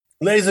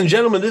Ladies and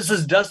gentlemen, this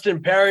is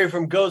Dustin Perry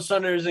from Ghost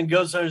Hunters and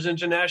Ghost Hunters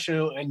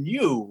International, and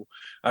you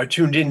are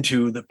tuned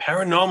into the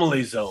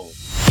Paranormally Zone.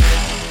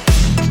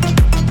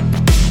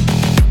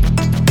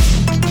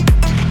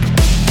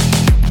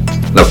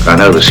 Look, I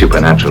know the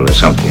supernatural is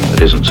something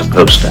that isn't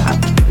supposed to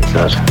happen. It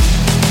does happen.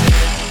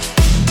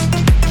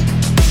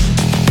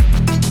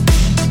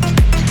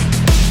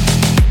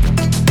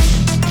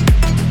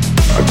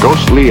 A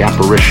ghostly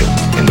apparition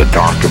in the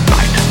dark of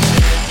night.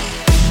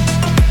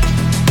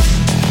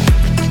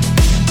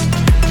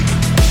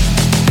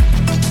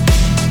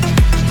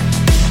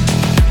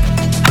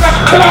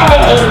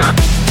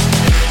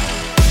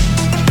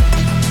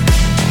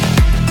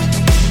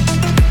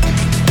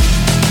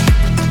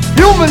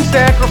 Human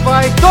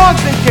sacrifice,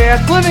 dogs and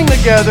cats living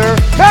together,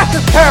 mass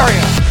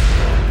hysteria.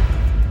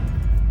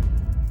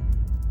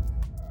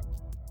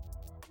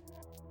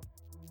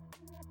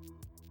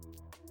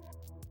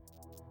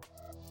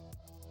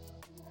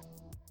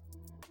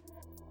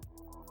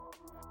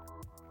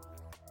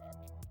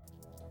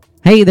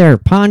 Hey there,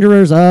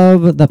 ponderers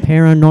of the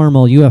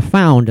paranormal. You have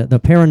found the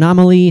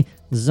Paranormally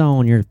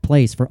Zone, your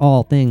place for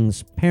all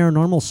things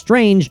paranormal,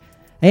 strange,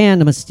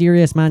 and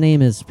mysterious. My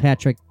name is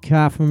Patrick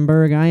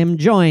Koffenberg. I am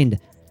joined,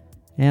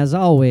 as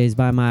always,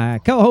 by my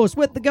co-host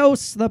with the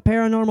ghosts, the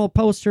paranormal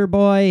poster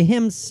boy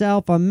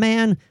himself, a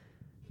man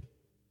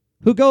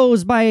who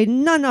goes by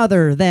none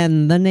other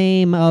than the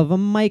name of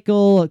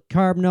Michael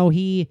Carbno.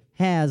 He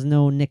has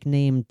no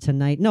nickname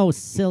tonight. No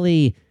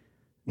silly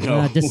No, we don't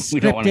want to go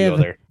descriptive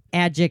there.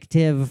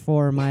 adjective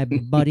for my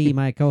buddy,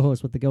 my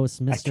co-host with the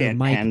ghosts, I Mr. can't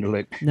Mike. handle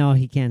it. No,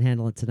 he can't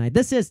handle it tonight.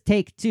 This is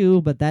take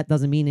 2, but that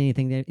doesn't mean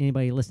anything to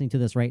anybody listening to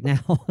this right now.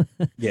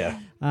 Yeah.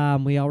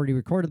 We already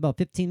recorded about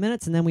 15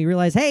 minutes, and then we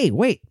realized, hey,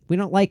 wait, we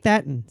don't like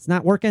that, and it's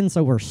not working,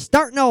 so we're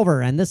starting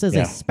over, and this is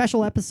Yeah. a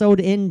special episode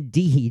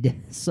indeed.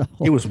 So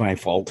It was my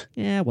fault.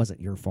 yeah, it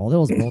wasn't your fault. It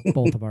was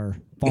both of our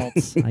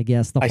faults, I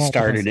guess. I fault of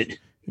started us. it.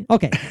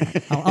 Okay,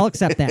 I'll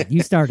accept that.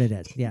 You started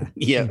it. Yeah.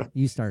 Yeah.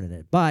 You started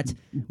it. But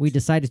we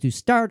decided to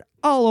start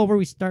all over.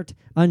 We start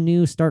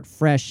anew, start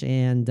fresh,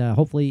 and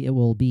hopefully it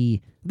will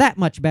be that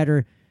much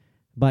better.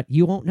 But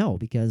you won't know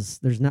because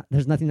there's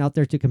nothing out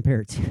there to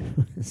compare it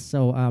to.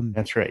 So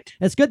That's right.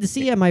 it's good to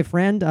see you, my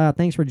friend.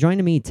 Thanks for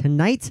joining me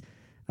tonight.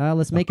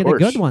 Let's make it a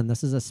good course. one.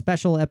 This is a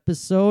special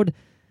episode.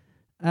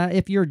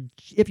 If you're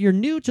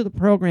new to the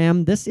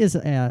program, this is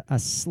a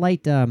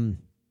slight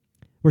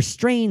we're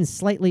straying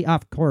slightly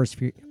off course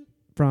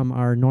from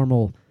our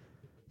normal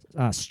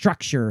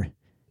structure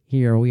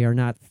here. We are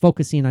not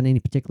focusing on any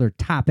particular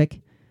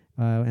topic,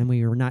 and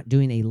we are not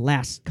doing a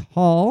last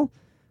call.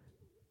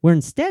 We're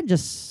instead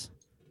just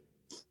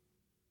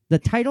the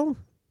title.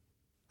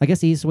 I guess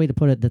the easiest way to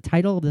put it, the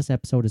title of this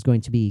episode is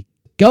going to be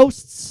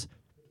Ghosts,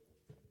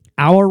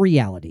 Our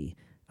Reality.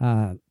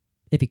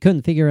 If you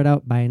couldn't figure it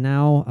out by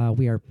now,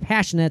 we are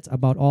passionate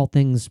about all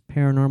things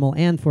paranormal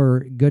and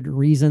for good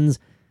reasons.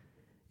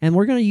 And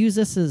we're going to use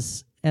this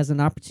as an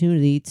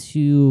opportunity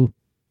to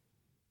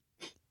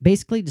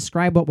basically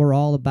describe what we're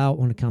all about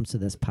when it comes to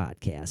this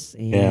podcast.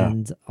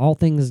 And all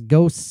things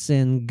ghosts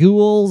and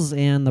ghouls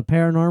and the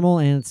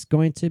paranormal, and it's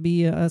going to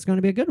be a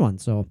good one.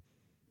 So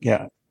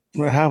Yeah.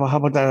 Well, how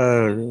about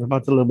the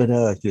little bit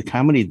of the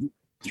comedy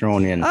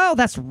thrown in? oh,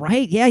 that's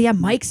right. Yeah.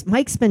 Mike's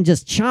been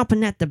just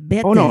chomping at the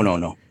bit. Oh,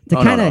 no. To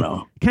No,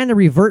 no. kind of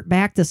revert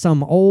back to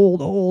some old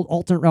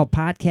alternate route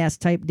podcast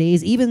type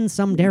days, even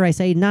some, dare I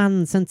say,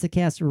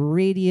 non-Sensicast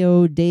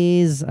radio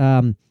days.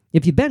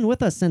 If you've been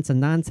with us since the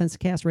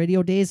non-Sensicast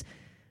radio days,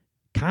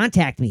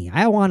 contact me.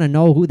 I want to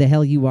know who the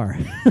hell you are.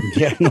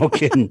 Yeah, no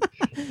kidding.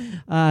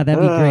 That'd be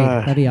great.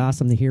 That'd be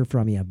awesome to hear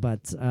from you.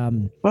 But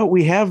Well,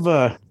 we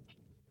have,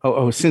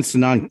 since the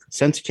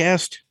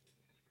non-Sensecast,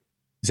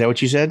 is that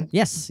what you said?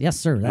 yes,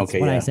 sir. That's Okay,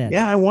 what yeah. I said.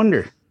 Yeah, I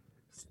wonder.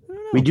 I don't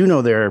know. We do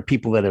know there are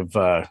people that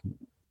have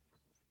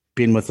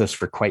been with us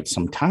for quite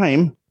some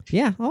time.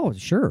 Yeah. Oh,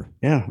 sure.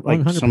 Yeah, like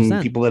some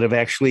 100%. people that have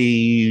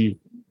actually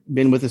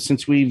been with us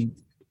since we've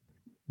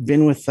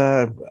been with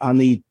on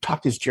the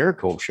Talk Is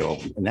Jericho show,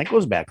 and that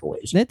goes back a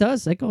ways. It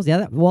does. It goes.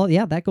 Yeah.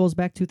 That goes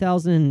back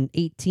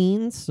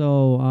 2018.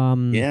 So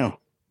Yeah,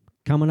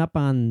 coming up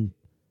on,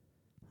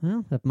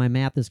 well, if my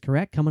math is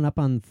correct, coming up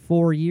on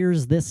 4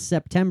 years this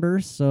September.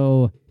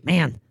 So,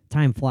 man,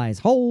 time flies.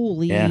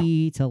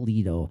 Holy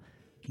Toledo.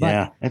 But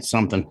yeah, that's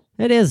something.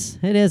 it is,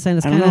 and it's I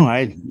don't kind know.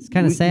 of, it's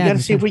kind of We sad. got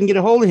to see if we can get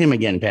a hold of him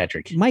again,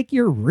 Patrick. Mike,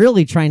 you're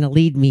really trying to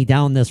lead me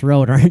down this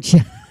road, aren't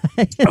you?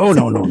 Oh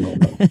no,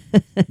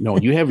 no!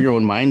 You have your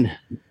own mind.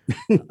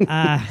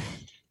 I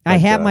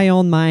have my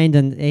own mind,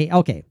 and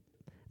okay,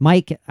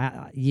 Mike,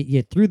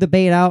 you threw the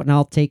bait out, and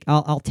I'll take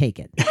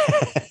it.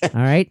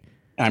 All right,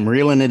 I'm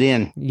reeling it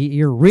in.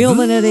 you're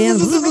reeling it in.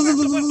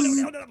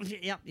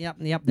 Yep.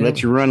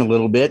 Let you run a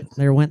little bit.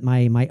 There went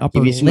my upper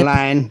Give you some lip.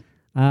 line.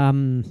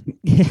 Right.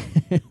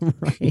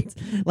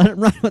 Let it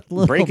run with a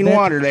little Breaking bit.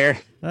 water there.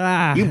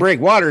 You break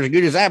water as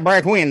good as I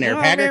break wind there, Oh,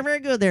 very, Patrick. very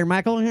good there,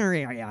 Michael.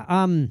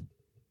 Yeah.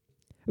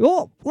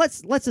 Well,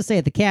 let's just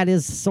say the cat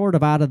is sort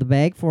of out of the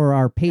bag for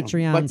our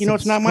Patreon. But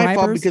it's not my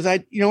fault subscribers. because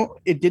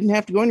it didn't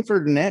have to go any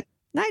further than that.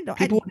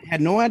 People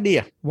had no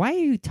idea. Why are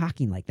you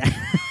talking like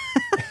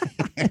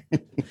that?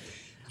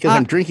 Because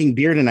I'm drinking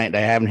beer tonight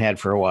that I haven't had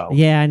for a while.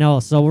 Yeah, I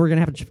know. So we're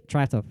gonna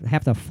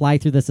have to fly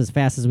through this as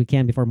fast as we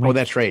can before Mike Oh,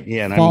 that's right.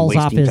 Yeah, and I'm falls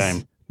off wasting his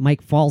time.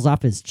 Mike falls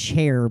off his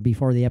chair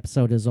before the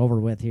episode is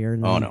over with here.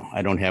 And Oh then- no,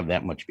 I don't have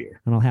that much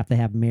beer. And I'll have to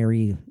have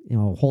Mary,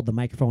 hold the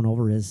microphone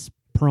over his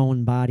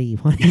prone body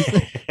when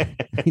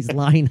he's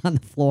lying on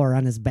the floor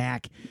on his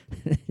back.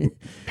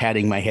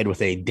 Patting my head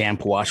with a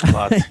damp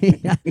washcloth.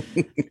 yeah.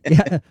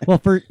 Yeah.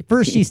 Well,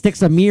 first she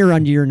sticks a mirror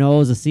under your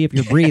nose to see if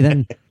you're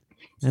breathing,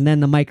 and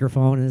then the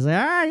microphone is like,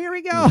 all right, here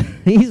we go.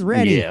 He's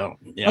ready.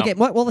 Yeah. Okay,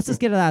 well, let's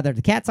just get it out of there.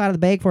 The cat's out of the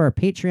bag for our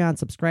Patreon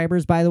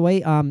subscribers, by the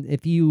way.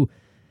 If you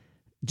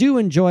do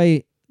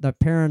enjoy the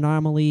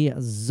Paranormally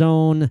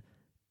Zone,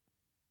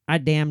 I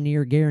damn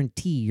near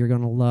guarantee you're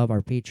going to love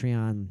our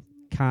Patreon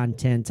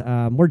content.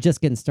 We're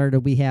just getting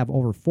started. We have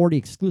over 40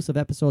 exclusive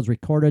episodes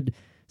recorded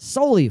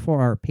solely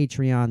for our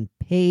Patreon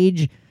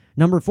page.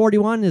 Number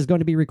 41 is going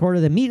to be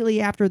recorded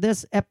immediately after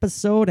this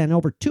episode, and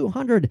over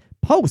 200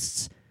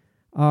 posts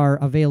are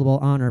available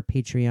on our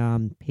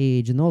Patreon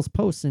page. And those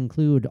posts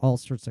include all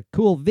sorts of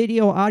cool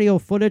video, audio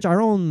footage,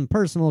 our own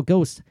personal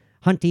ghost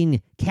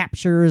hunting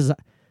captures,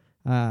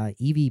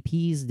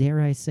 EVPs,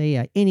 dare I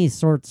say, any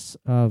sort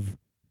of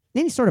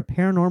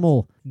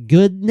paranormal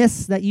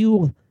goodness that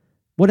you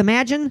would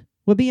imagine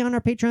would be on our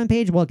Patreon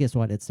page. Well, guess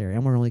what? It's there,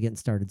 and we're only getting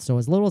started. So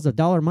as little as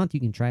 $1 a month, you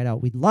can try it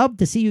out. We'd love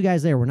to see you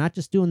guys there. We're not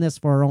just doing this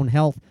for our own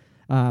health,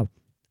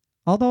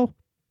 although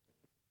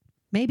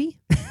maybe.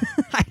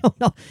 I don't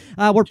know.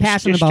 We're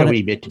passionate about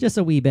it. Just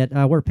a wee bit.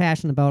 We're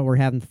passionate about it. We're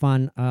having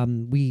fun.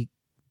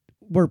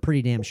 We're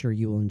pretty damn sure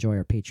you will enjoy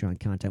our Patreon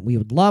content. We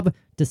would love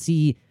to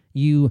see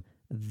you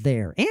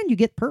there. And you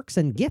get perks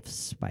and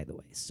gifts, by the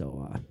way.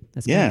 So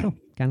that's kind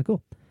of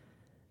cool.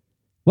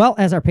 Well,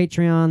 as our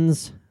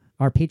Patreon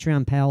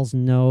pals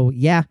know,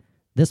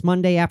 this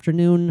Monday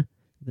afternoon,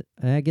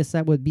 I guess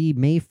that would be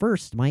May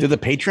 1st. Mike. Do the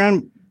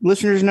Patreon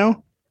listeners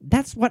know?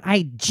 That's what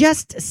I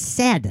just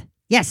said.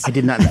 Yes. I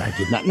did not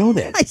know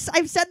that.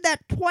 I've said that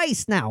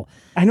twice now.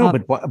 I know,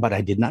 but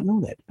I did not know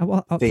that.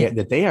 Well, okay.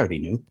 They already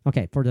knew.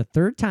 Okay, for the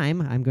third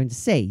time, I'm going to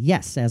say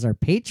yes, as our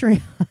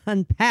Patreon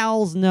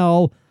pals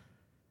know,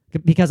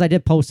 because I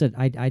did post it.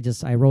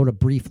 I wrote a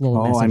brief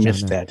little message. Oh, I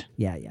missed on there. that.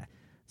 Yeah.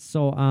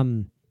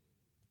 So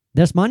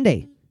this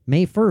Monday,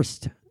 May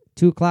 1st,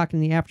 2:00 in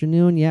the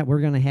afternoon,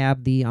 we're going to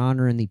have the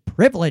honor and the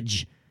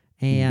privilege.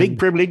 And big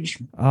privilege.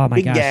 Oh my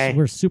big gosh, guy.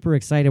 We're super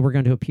excited. We're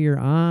going to appear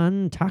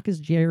on Talk is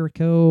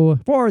Jericho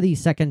for the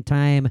second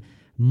time.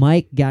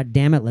 Mike, God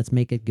damn it, let's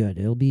make it good.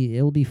 It'll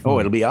be fun. Oh,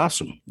 it'll be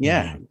awesome.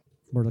 Yeah.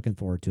 We're looking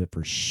forward to it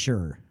for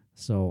sure.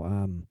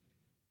 So,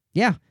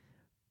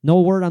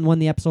 no word on when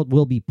the episode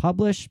will be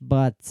published,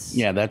 but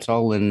yeah, that's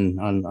all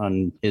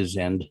on his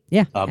end.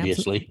 Yeah,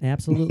 obviously.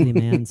 Absolutely,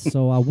 man.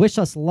 So, wish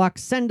us luck.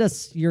 Send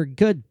us your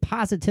good,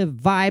 positive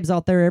vibes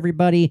out there,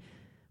 everybody.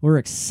 We're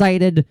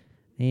excited.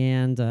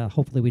 And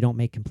hopefully we don't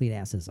make complete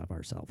asses of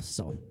ourselves.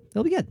 So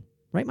it'll be good.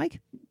 Right,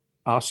 Mike?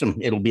 Awesome.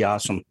 It'll be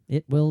awesome.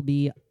 It will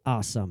be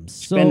awesome.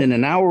 So, spending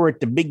an hour with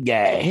the big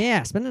guy.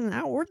 Yeah, spending an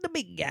hour with the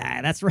big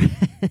guy. That's right.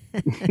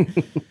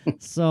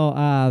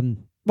 So,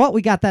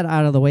 we got that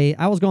out of the way.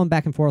 I was going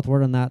back and forth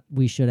word on that.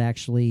 We should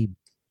actually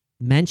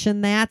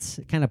mention that,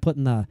 kind of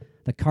putting the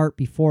cart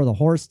before the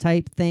horse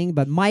type thing.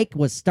 But Mike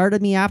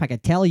started me off. I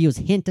could tell he was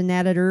hinting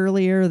at it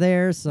earlier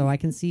there, so I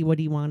can see what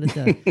he wanted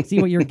to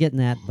see what you're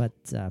getting at. But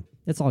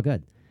it's all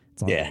good.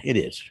 It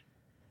is.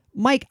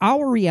 Mike,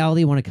 our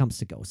reality when it comes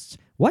to ghosts.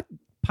 What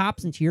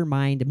pops into your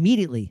mind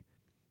immediately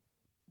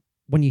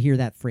when you hear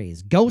that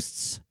phrase?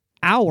 Ghosts,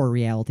 our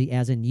reality,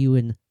 as in you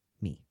and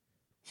me.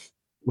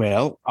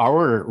 Well,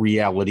 our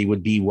reality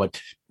would be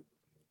what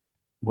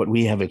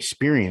we have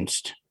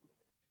experienced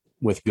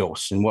with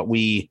ghosts and what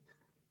we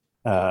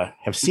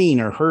have seen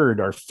or heard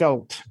or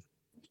felt,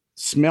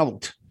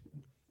 smelt,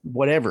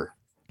 whatever.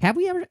 Have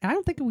we ever? I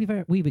don't think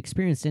we've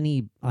experienced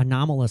any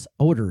anomalous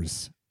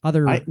odors. We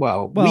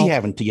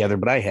haven't together,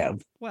 but I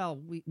have.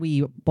 Well,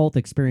 we both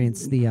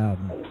experienced the,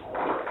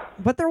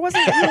 but there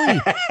wasn't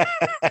really.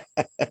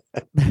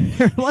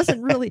 There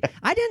wasn't really.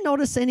 I didn't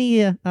notice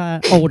any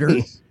odor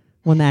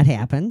when that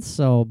happened.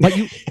 So, but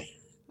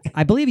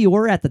I believe you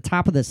were at the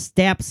top of the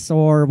steps,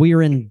 or we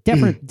were in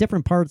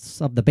different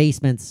parts of the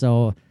basement.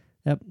 So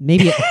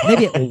maybe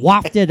it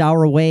wafted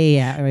our way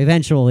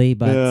eventually.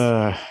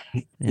 But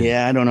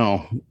yeah, I don't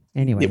know.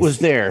 Anyways, it was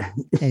there.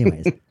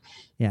 Anyways,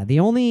 yeah. The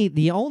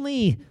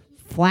only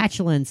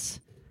flatulence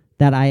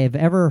that I have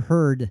ever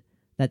heard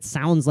that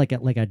sounds like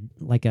an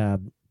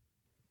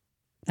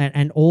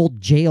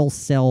old jail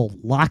cell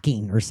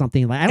locking or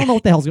something like. I don't know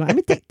what the hell's going on. I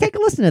mean, take a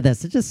listen to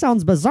this. It just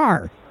sounds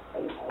bizarre.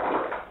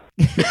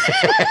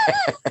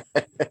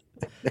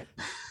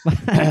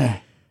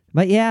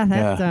 But yeah,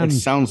 that it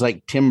sounds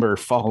like timber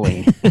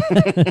falling.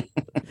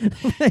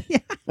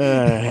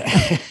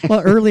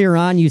 Well, earlier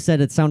on, you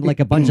said it sounded like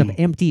a bunch of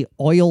empty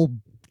oil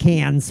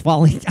cans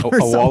falling down.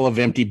 A wall of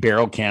empty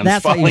barrel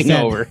cans falling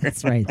over.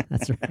 That's right.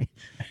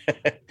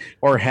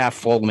 Or half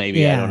full, maybe.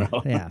 Yeah, I don't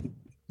know. Yeah.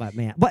 But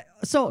man, but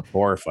so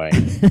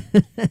Horrifying.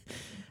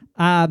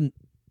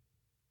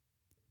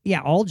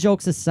 yeah, all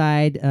jokes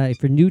aside,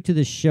 if you're new to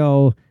the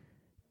show,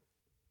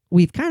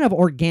 we've kind of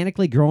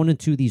organically grown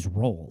into these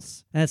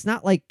roles. And it's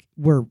not like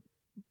we're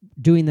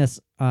doing this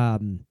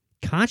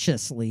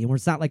consciously, and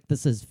it's not like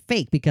this is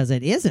fake, because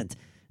it isn't.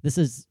 This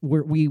is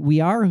we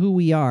are who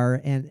we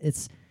are, and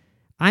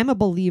I'm a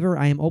believer.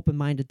 I am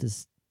open-minded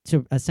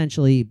to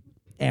essentially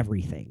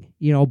everything,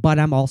 but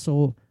I'm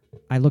also,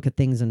 I look at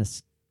things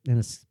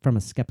from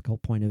a skeptical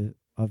point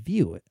of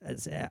view.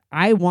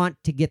 I want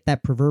to get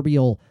that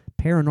proverbial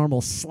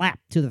paranormal slap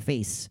to the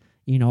face,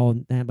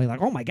 and be like,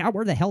 oh my God,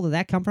 where the hell did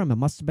that come from? It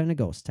must have been a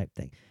ghost type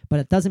thing. But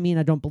it doesn't mean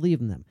I don't believe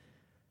in them.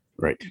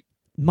 Right.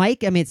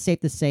 Mike, I mean, it's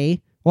safe to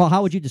say, well,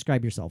 how would you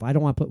describe yourself? I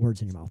don't want to put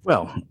words in your mouth.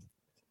 Well,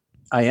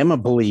 I am a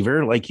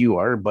believer like you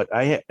are, but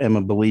I am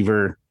a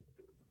believer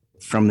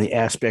from the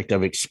aspect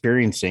of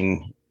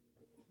experiencing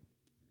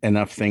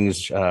enough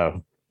things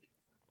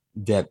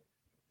that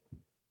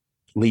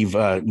leave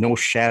no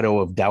shadow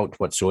of doubt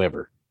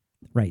whatsoever.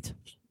 Right.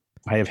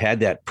 I have had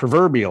that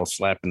proverbial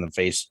slap in the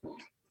face,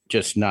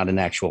 just not an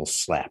actual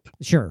slap.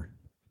 Sure.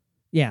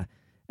 Yeah.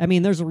 I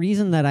mean, there's a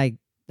reason that I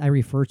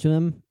refer to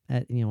him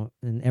at,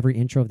 in every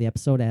intro of the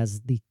episode as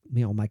the,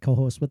 my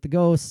co-host with the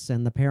ghosts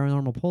and the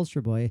paranormal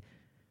poster boy.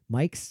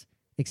 Mike's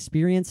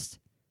experienced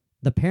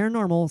the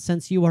paranormal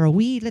since you are a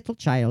wee little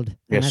child.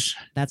 And Yes.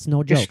 That's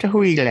no joke. Just a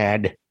wee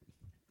lad.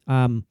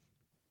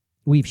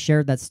 We've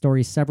shared that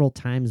story several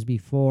times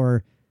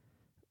before.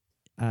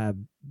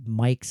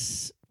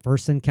 Mike's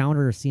first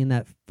encounter, seeing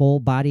that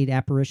full-bodied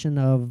apparition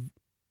of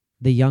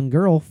the young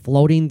girl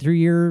floating through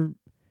your...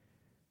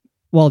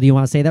 Well, do you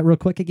want to say that real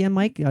quick again,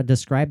 Mike?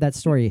 Describe that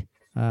story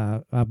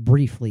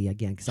briefly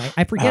again, because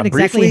I forget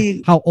exactly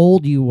briefly, how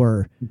old you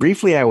were.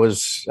 Briefly, I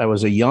was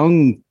a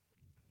young...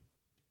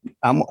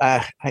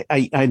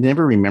 I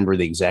never remember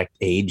the exact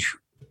age,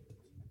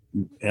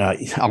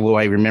 although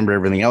I remember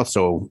everything else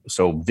so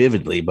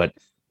vividly, but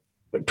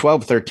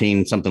 12,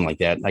 13, something like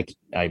that.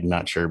 I'm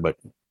not sure, but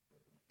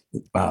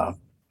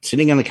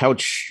sitting on the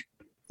couch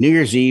New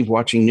Year's Eve,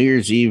 watching New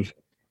Year's Eve,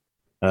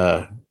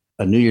 a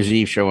New Year's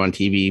Eve show on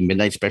TV,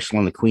 Midnight Special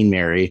on the Queen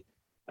Mary,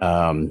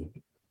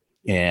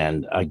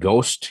 and a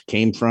ghost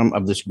came from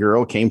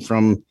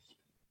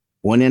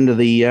one end of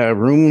the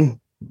room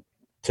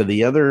to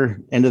the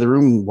other end of the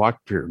room,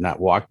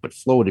 but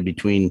floated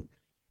between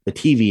the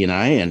TV and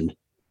I. And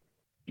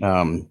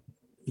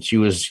she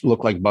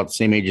looked like about the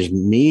same age as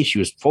me. She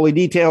was fully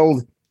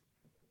detailed,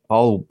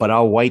 all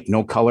white,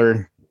 no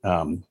color,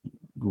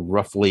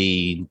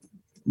 roughly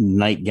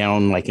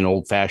nightgown, like an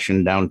old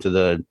fashioned, down to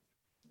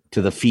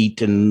the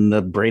feet, and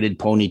the braided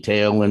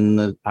ponytail, and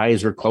the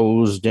eyes were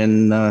closed,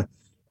 and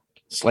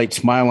slight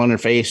smile on her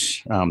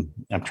face. I'm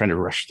trying to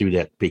rush through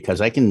that because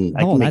I can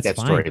make that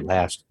story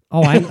last.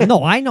 Oh, I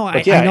know. I know.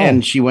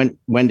 And she went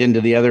into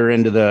the other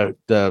end of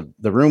the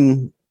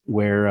room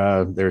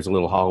where there's a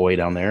little hallway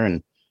down there,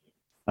 and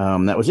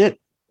that was it.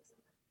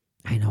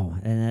 I know,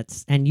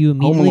 and you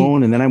immediately Home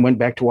Alone, and then I went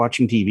back to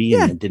watching TV,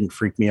 and it didn't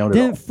freak me out at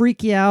all. Didn't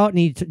freak you out,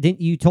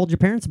 and you told your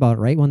parents about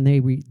it, right? When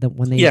they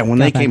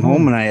came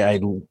home, and I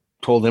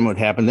told them what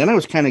happened. Then I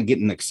was kind of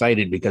getting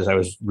excited because I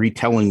was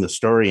retelling the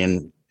story,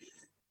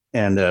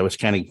 and I was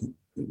kind of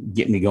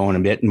getting me going a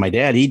bit. And my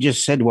dad, he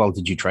just said, well,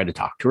 did you try to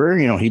talk to her?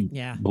 He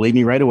believed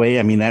me right away.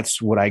 I mean, that's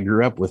what I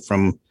grew up with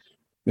from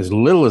as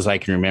little as I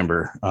can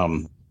remember,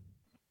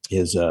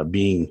 is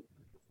being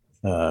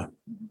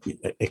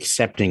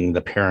accepting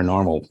the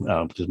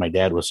paranormal, because my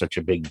dad was such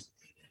a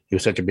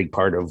big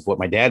part of what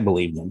my dad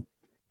believed in.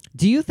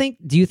 Do you think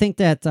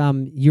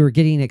that you were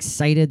getting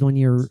excited when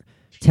you're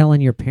telling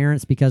your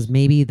parents because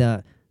maybe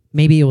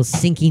it was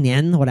sinking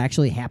in what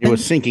actually happened? It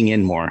was sinking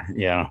in more.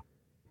 Yeah.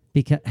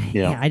 Because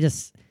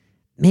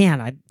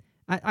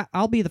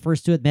I'll be the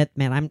first to admit,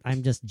 man,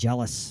 I'm just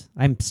jealous.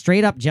 I'm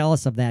straight up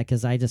jealous of that,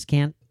 because I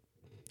can't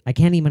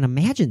even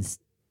imagine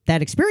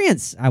that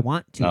experience. I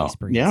want to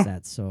experience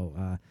that.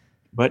 So,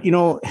 but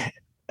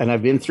and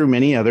I've been through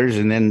many others,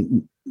 and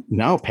then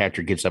now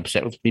Patrick gets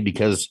upset with me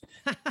because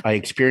I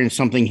experienced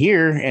something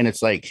here, and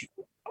it's like,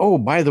 oh,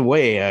 by the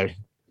way,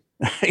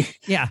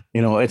 yeah,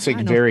 it's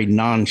like very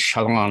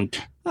nonchalant.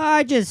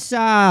 I just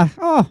saw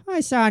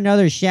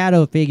another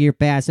shadow figure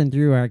passing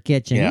through our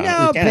kitchen. Yeah,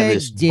 no kind big of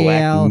this deal.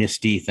 Black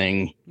misty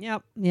thing.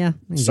 Yep. Yeah.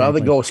 Exactly. Saw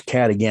the ghost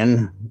cat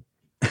again.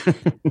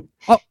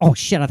 oh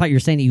shit! I thought you were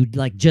saying that you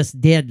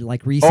just did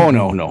recently.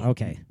 Oh no.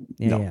 Okay.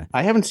 Yeah. No.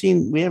 We haven't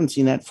seen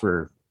that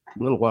for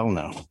a little while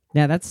now.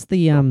 Yeah, that's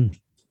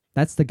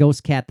the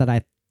ghost cat that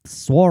I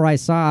swore I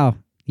saw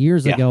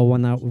years ago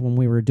when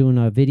we were doing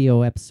a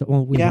video episode.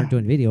 Well, we weren't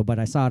doing video, but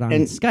I saw it on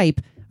Skype.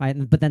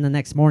 But then the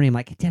next morning, I'm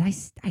like,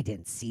 I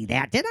didn't see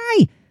that, did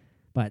I?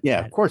 But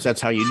yeah, of course,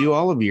 that's how you do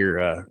all of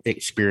your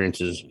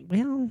experiences.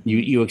 Well,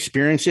 you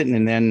experience it,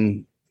 and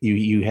then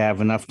you have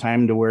enough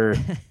time to where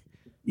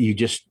you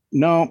just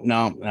no,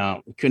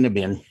 it couldn't have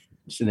been.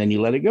 So then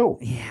you let it go.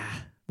 Yeah.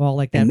 Well,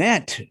 like that. And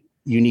that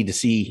you need to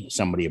see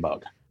somebody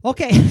about.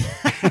 Okay.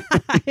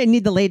 I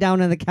need to lay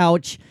down on the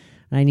couch.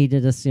 I need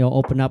to just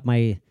open up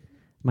my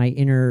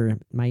relieve.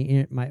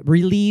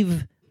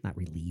 Not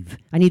relieve.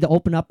 I need to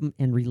open up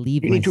and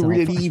relieve You need to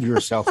myself. relieve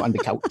yourself on the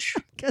couch.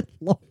 Good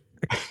Lord.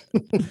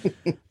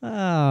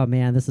 Oh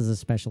man, this is a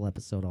special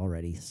episode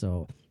already.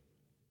 So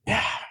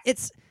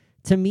it's,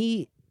 to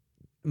me,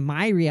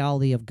 my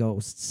reality of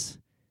ghosts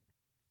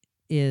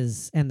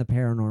and the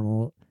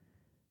paranormal,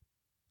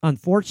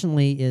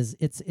 unfortunately,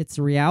 it's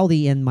a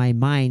reality in my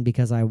mind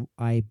because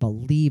I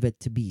believe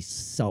it to be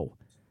so.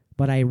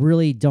 But I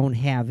really don't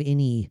have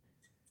any,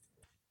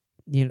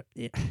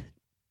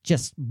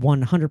 just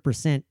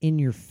 100% in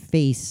your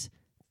face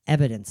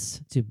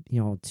evidence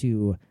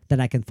to that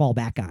I can fall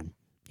back on,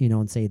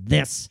 and say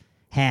this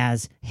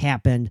has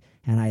happened,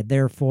 and I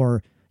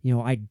therefore,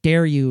 I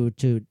dare you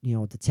to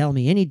tell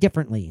me any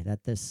differently,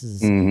 that this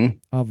is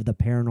of the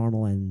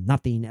paranormal and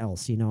nothing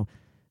else,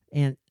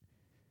 and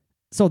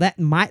so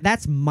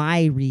that's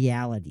my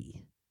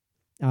reality,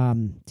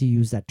 to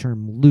use that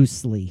term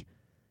loosely.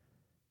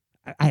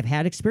 I've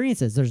had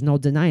experiences. There's no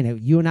denying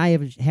it. You and I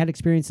have had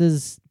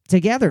experiences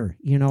together,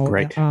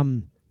 Right.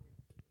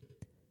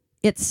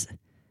 It's,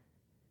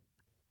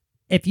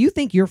 if you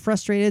think you're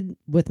frustrated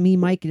with me,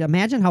 Mike,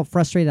 imagine how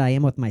frustrated I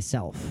am with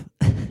myself.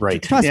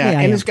 Right. Trust me, I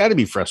and am. it's got to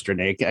be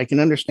frustrating. I can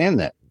understand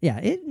that Yeah,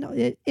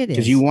 it is.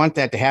 because you want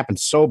that to happen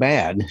so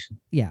bad.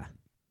 Yeah.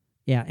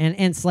 Yeah. And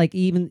it's like,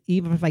 even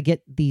if I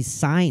get these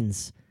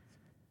signs,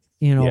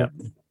 Yeah.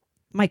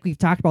 Mike, we've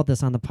talked about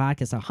this on the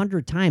podcast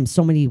 100 times,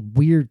 so many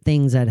weird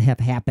things that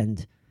have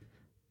happened,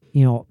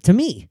 to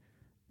me,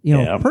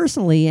 Yeah.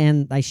 personally,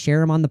 and I share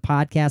them on the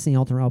podcast and the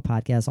Ultimate Route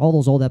podcast. All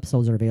those old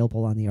episodes are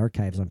available on the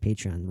archives on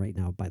Patreon right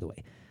now, by the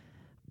way.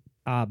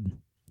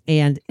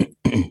 And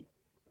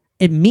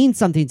it means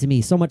something to me,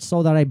 so much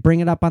so that I bring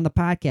it up on the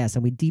podcast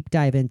and we deep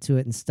dive into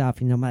it and stuff.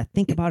 I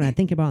think about it, I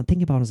think about it, and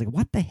think about it. I was like,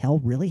 what the hell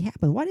really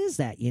happened? What is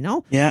that,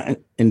 Yeah.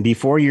 And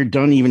before you're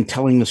done even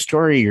telling the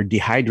story, your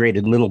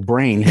dehydrated little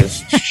brain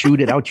has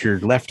shooted out your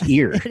left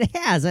ear. It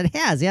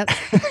has, yep.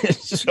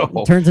 So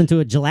It turns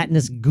into a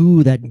gelatinous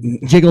goo that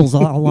jiggles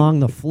along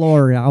the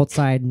floor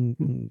outside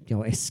and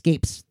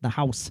escapes the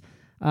house.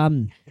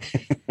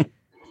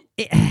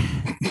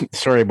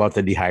 sorry about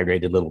the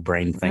dehydrated little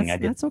brain thing.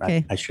 That's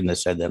okay. I shouldn't have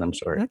said that. I'm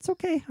sorry. That's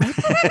okay.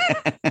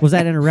 Was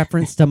that in a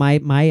reference to my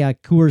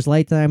Coors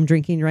Light that I'm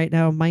drinking right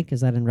now, Mike?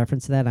 Is that in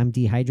reference to that? I'm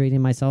dehydrating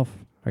myself.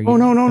 Are you, Oh,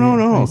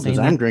 no. saying Because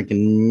I'm that?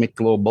 drinking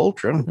Michelob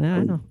Ultra. Yeah,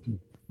 I know.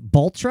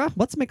 Boltra?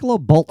 What's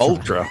Michelob Boltra?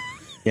 Ultra.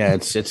 Yeah,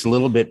 it's a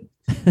little bit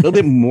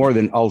more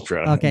than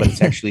Ultra, Okay. but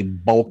it's actually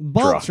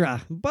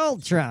Boltra.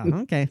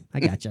 Boltra. Okay, I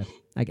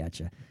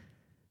gotcha.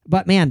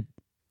 But man,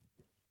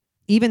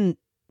 even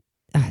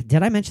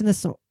did I mention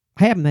this?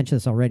 I haven't mentioned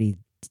this already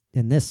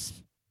in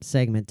this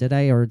segment, did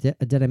I? Or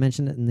did I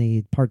mention it in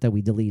the part that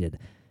we deleted?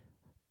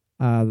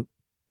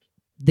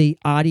 The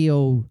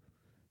audio.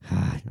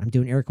 I'm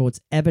doing air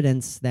quotes.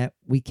 Evidence that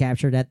we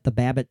captured at the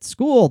Babbitt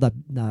School, the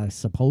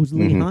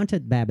supposedly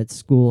haunted Babbitt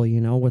School.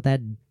 With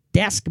that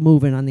desk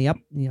moving on the up,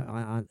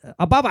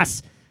 above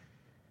us.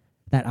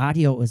 That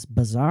audio was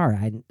bizarre.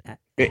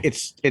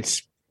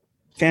 It's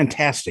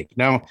fantastic.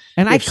 Now,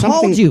 And I if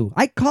something-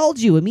 called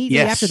you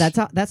immediately Yes.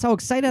 after. That's how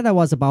excited I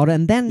was about it.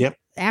 And then Yep.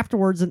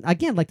 afterwards, and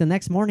again, like the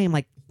next morning, I'm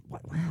like,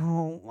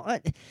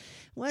 what?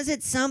 Was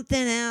it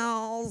something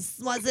else?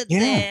 Was it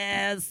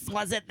this?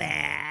 Was it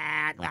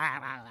that?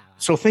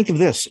 So think of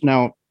this.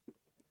 Now,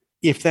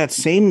 if that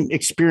same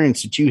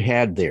experience that you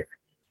had there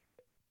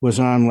was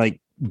on like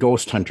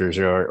Ghost Hunters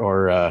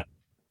or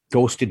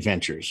Ghost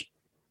Adventures,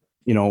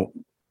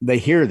 they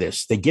hear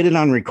this, they get it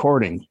on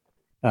recording.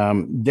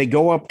 They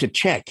go up to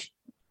check.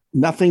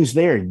 Nothing's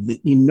there.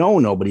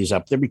 Nobody's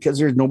up there because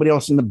there's nobody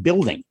else in the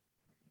building.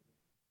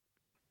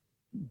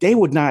 They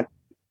would not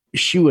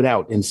shoo it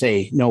out and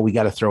say, no, we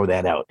got to throw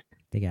that out.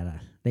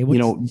 They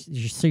would,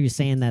 so you're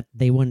saying that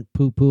they wouldn't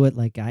poo-poo it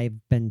like I've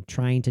been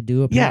trying to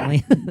do,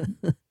 apparently?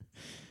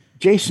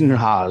 Jason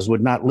Haas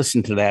would not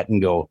listen to that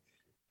and go,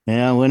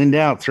 when in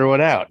doubt, throw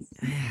it out.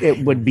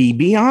 It would be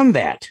beyond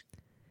that.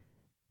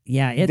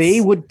 Yeah.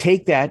 They would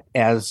take that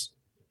as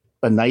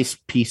a nice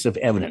piece of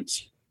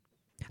evidence.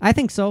 I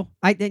think so.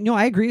 I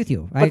agree with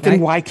you. But then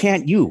why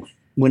can't you?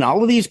 When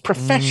all of these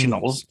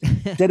professionals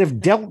that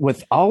have dealt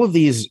with all of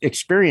these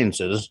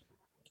experiences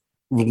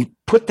would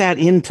put that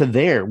into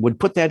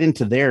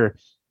their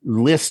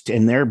list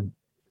in their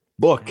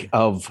book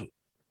of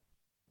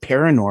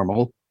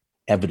paranormal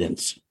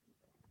evidence.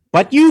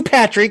 But you,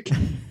 Patrick,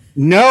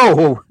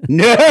 no.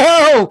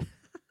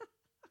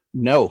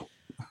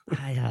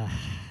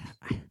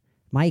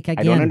 Mike, again.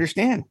 I don't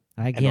understand.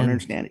 Again, I don't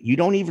understand it. You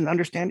don't even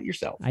understand it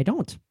yourself. I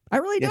don't. I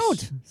really Yes.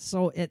 don't.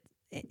 So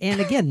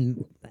and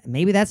again,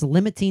 maybe that's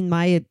limiting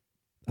my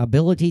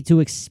ability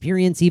to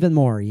experience even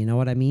more. You know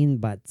what I mean?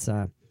 But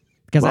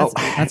because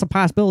that's a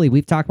possibility.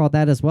 We've talked about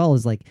that as well.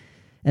 Is like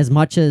as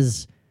much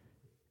as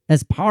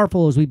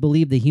powerful as we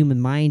believe the human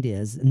mind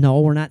is.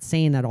 No, we're not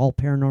saying that all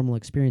paranormal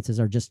experiences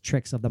are just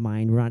tricks of the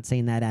mind. We're not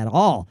saying that at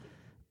all.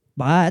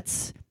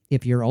 But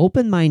if you're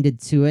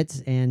open-minded to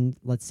it, and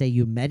let's say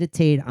you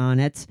meditate on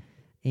it,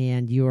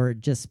 and you're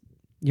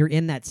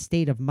in that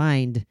state of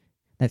mind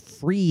that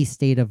free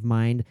state of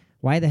mind,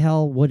 why the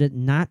hell would it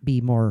not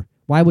be more?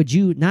 Why would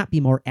you not be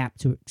more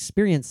apt to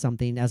experience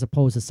something as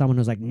opposed to someone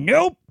who's like,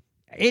 nope,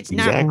 it's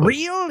not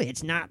real.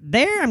 It's not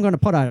there. I'm going to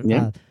put I'm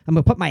going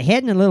to put my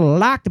head in a little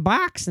locked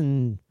box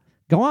and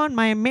go on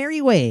my merry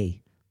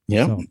way.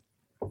 Yeah. So,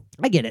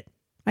 I get it.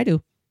 I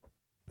do.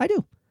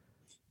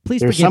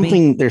 Please There's forgive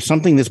something me. there's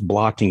something that's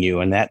blocking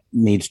you, and that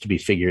needs to be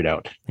figured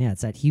out. Yeah,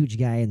 it's that huge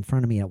guy in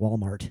front of me at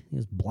Walmart. He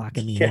was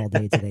blocking me all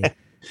day today.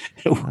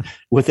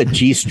 With a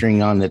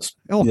G-string on that's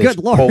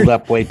good Lord. pulled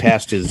up way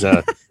past his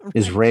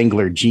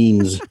Wrangler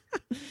jeans,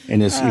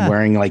 and is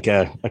wearing like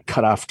a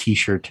cut-off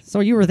T-shirt. So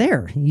you were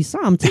there. You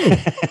saw him too.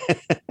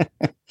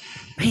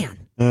 Man.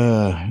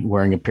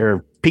 Wearing a pair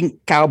of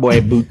pink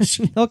cowboy boots.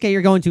 Okay,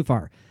 you're going too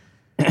far.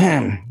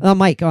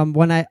 Mike,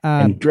 when I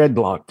and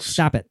dreadlocks.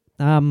 Stop it.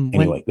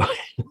 Anyway,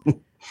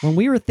 when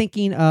we were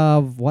thinking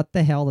of what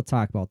the hell to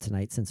talk about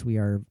tonight, since we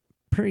are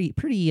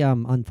pretty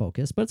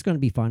unfocused, but it's going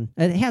to be fun.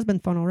 It has been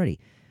fun already.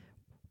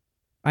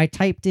 I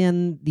typed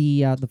in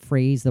the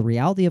phrase "the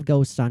reality of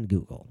ghosts" on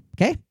Google.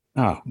 Okay.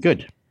 Oh,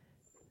 good.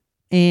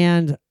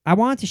 And I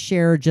wanted to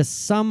share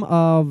just some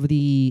of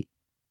the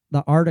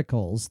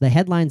articles, the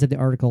headlines of the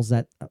articles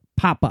that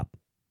pop up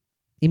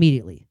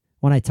immediately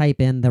when I type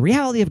in "the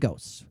reality of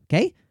ghosts."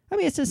 Okay. I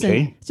mean, it's just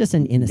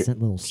an innocent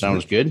little search.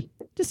 Sounds good.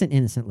 Just an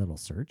innocent little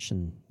search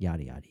and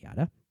yada, yada,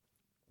 yada.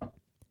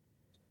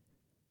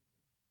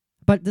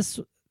 But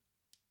there's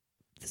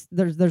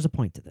a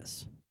point to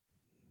this.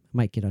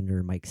 Might get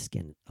under Mike's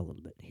skin a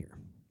little bit here,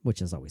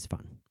 which is always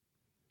fun.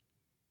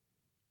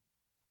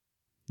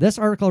 This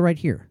article right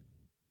here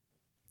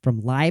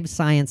from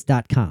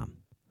livescience.com.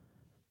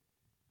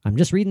 I'm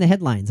just reading the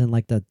headlines and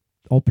like the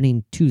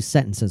opening 2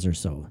 sentences or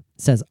so.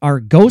 It says, "Are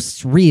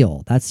ghosts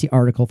real?" That's the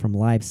article from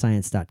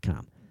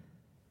livescience.com.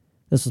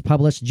 This was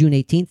published June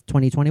 18th,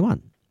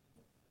 2021.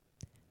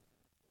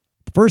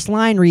 The first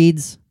line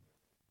reads,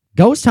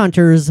 "Ghost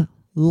hunters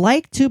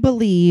like to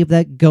believe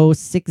that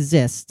ghosts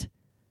exist,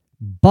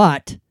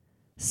 but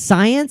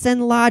science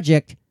and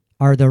logic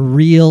are the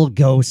real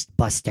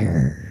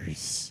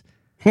Ghostbusters."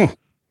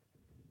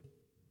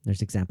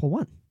 There's example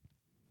 1.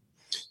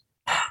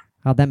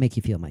 How'd that make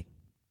you feel, Mike?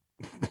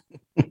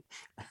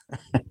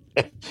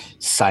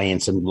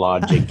 Science and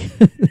logic.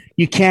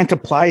 You can't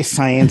apply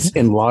science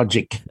and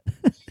logic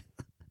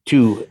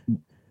to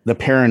the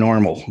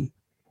paranormal.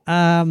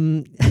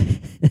 I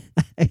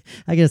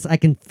guess I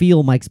can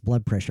feel Mike's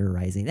blood pressure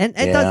rising. And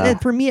it does,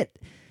 and for me,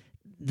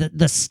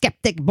 the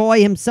skeptic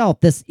boy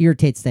himself, this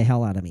irritates the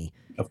hell out of me.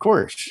 Of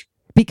course.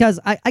 Because,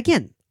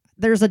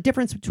 there's a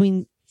difference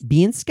between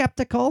being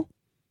skeptical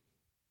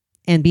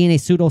and being a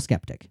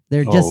pseudo-skeptic.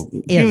 They're just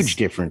huge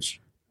difference.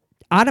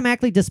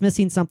 Automatically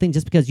dismissing something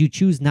just because you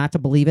choose not to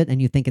believe it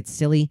and you think it's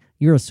silly,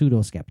 you're a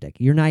pseudo-skeptic.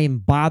 You're not even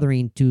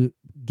bothering to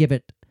give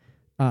it...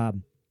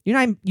 you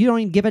don't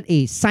even give it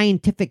a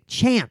scientific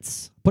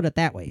chance. Put it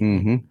that way.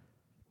 Mm-hmm.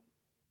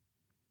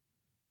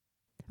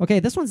 Okay,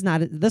 this one's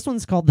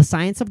called "The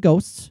Science of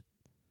Ghosts,"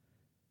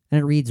 and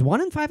it reads, 1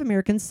 in 5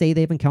 Americans say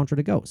they've encountered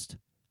a ghost,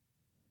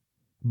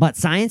 but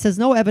science has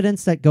no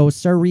evidence that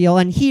ghosts are real,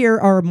 and here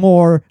are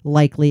more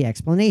likely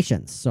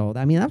explanations. So,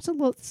 I mean, that's a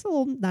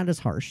little not as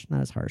harsh.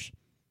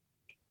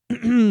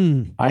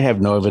 I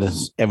have no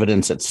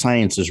evidence that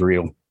science is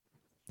real.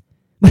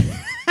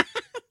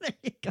 There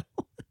you go.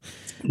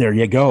 There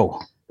you go.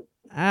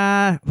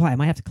 I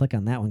might have to click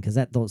on that one because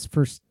those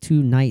first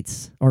 2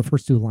 lines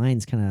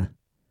kind of.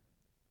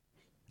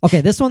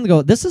 Okay, this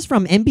is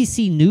from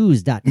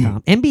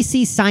NBCnews.com.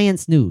 NBC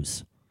Science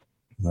News.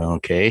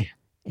 Okay.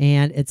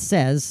 And it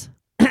says,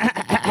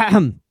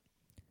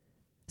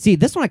 see,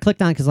 this one I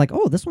clicked on because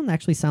this one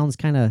actually sounds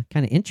kind of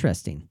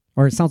interesting.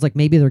 Or it sounds like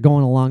maybe they're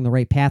going along the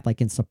right path,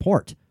 like in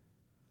support.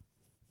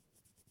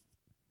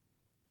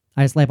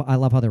 I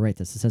love how they write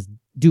this. It says,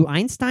 "Do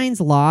Einstein's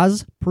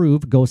laws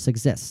prove ghosts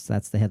exist?"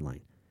 That's the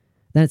headline.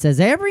 Then it says,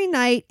 "Every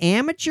night,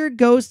 amateur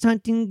ghost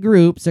hunting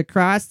groups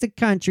across the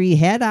country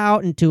head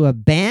out into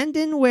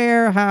abandoned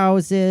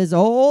warehouses,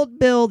 old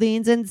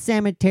buildings, and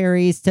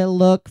cemeteries to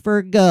look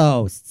for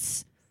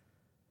ghosts.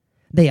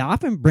 They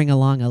often bring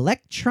along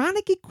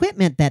electronic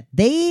equipment that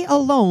they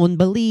alone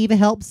believe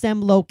helps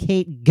them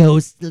locate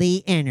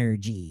ghostly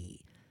energy."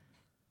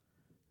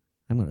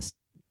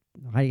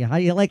 How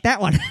do you like that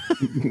one?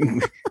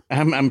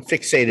 I'm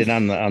fixated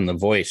on the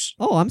voice.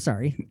 Oh, I'm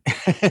sorry.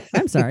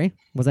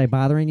 Was I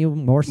bothering you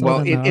more so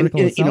than the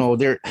article itself?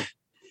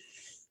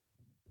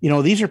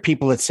 These are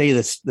people that say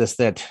this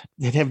that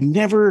have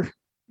never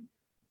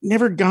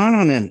gone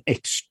on an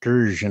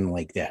excursion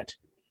like that.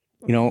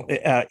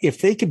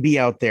 If they could be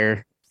out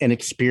there and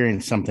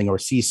experience something or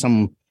see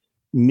some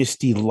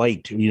misty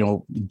light,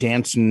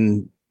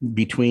 dancing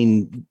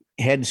between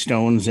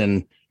headstones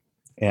and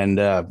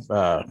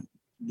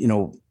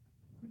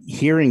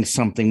hearing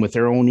something with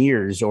their own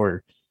ears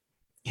or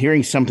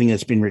hearing something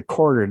that's been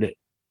recorded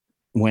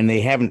when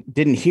they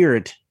didn't hear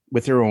it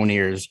with their own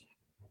ears,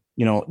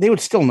 they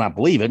would still not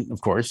believe it, of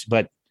course,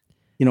 but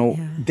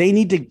they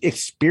need to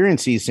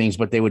experience these things,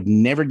 but they would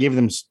never give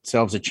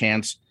themselves a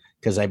chance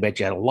because I bet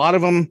you a lot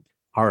of them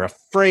are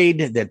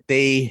afraid that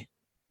they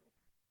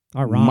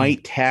Are wrong.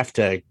 might have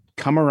to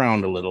come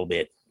around a little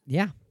bit.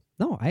 Yeah.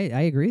 No, I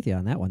agree with you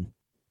on that one.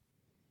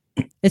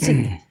 It's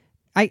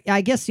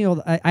I guess,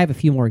 I have a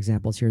few more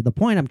examples here. The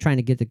point I'm trying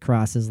to get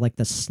across is like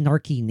the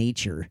snarky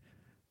nature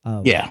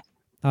of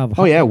of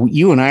Oh yeah,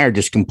 you and I are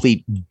just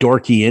complete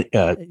dorky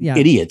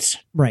idiots.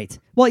 Right.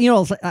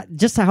 Well,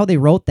 just how they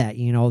wrote that,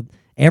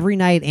 every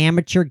night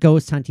amateur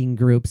ghost hunting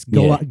groups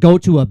go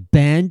to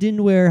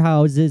abandoned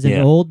warehouses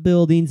and old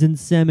buildings and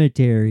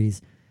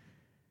cemeteries.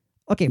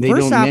 Okay, they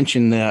first don't off,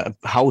 mention the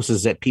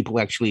houses that people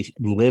actually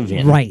live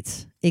in.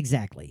 Right.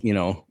 Exactly.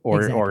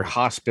 Or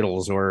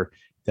hospitals or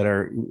that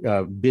are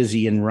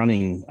busy and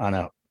running on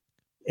a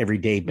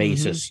everyday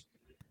basis.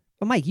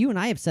 But Mike, you and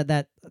I have said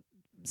that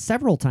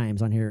several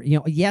times on here.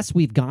 Yes,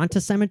 we've gone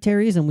to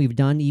cemeteries and we've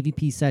done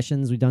EVP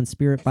sessions, we've done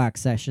spirit box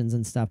sessions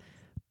and stuff.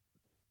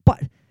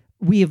 But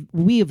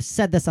we have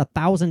said this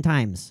 1,000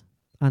 times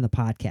on the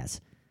podcast.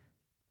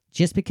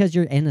 Just because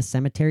you're in a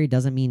cemetery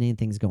doesn't mean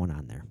anything's going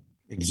on there.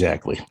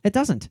 Exactly. It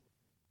doesn't.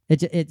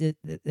 It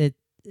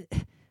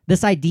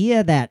this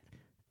idea that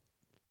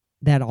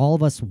all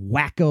of us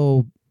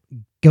wacko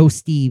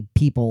ghosty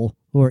people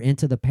who are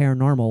into the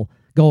paranormal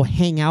go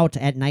hang out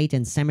at night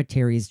in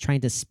cemeteries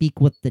trying to speak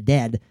with the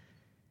dead,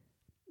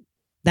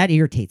 that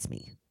irritates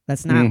me.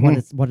 That's not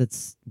what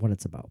it's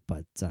about.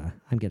 But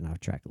I'm getting off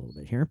track a little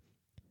bit here.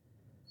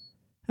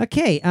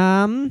 Okay,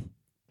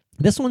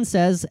 this one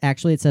says,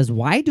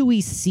 why do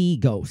we see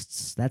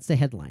ghosts? That's the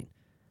headline.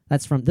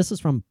 This is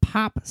from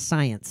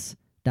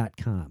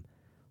popscience.com.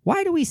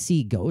 Why do we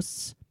see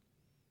ghosts?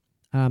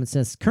 It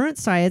says current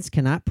science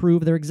cannot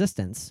prove their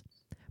existence,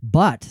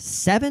 but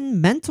 7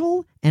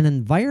 mental and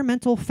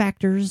environmental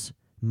factors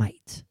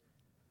might.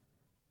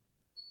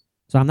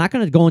 So I'm not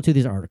going to go into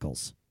these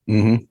articles.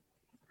 Mm-hmm.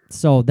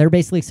 So they're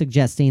basically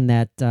suggesting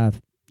that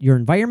your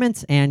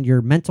environment and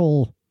your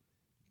mental,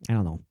 I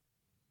don't know,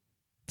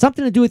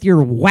 something to do with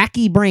your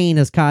wacky brain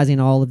is causing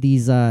all of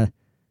these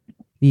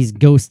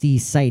ghosty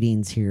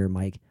sightings here,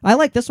 Mike. I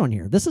like this one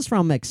here. This is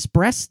from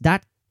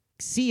express.co.uk.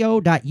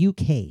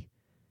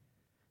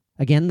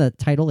 Again, the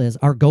title is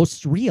Are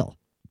Ghosts Real?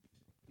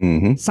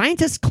 Mm-hmm.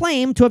 Scientists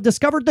claim to have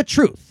discovered the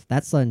truth.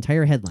 That's the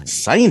entire headline.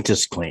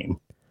 Scientists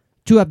claim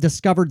to have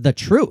discovered the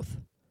truth.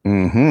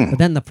 Mm-hmm. But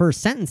then the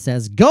first sentence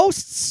says,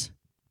 ghosts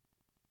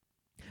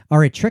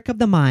are a trick of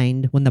the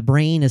mind when the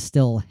brain is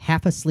still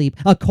half asleep,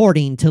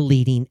 according to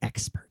leading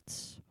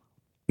experts.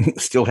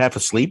 Still half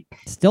asleep?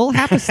 Still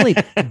half asleep.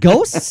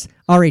 Ghosts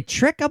are a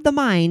trick of the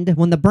mind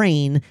when the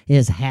brain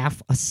is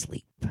half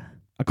asleep,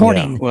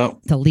 according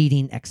to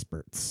leading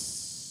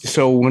experts.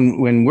 So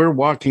when we're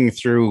walking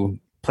through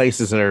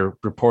places that are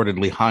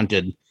reportedly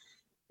haunted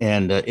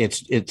and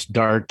it's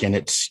dark and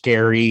it's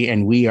scary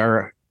and we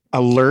are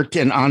alert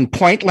and on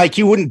point like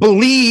you wouldn't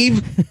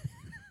believe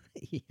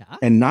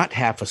and not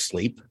half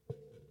asleep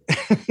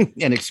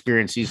and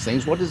experience these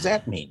things, what does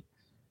that mean?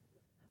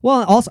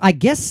 Well, also, I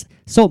guess,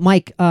 so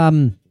Mike,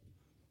 I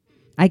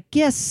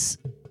guess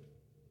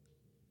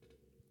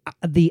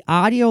the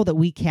audio that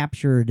we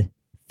captured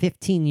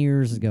 15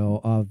 years ago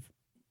of,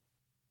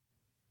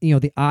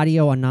 the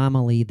audio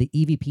anomaly, the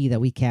EVP that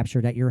we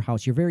captured at your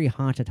house, your very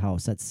haunted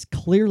house, that's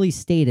clearly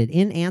stated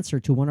in answer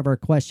to one of our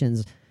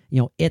questions,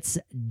 it's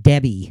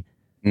Debbie.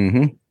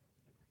 Mm-hmm.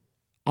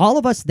 All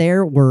of us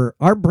there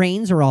our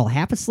brains are all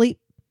half asleep.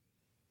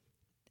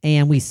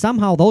 And we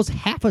somehow, those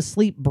half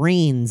asleep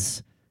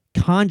brains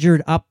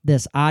conjured up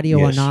this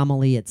audio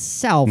anomaly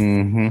itself,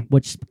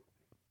 which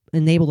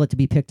enabled it to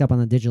be picked up on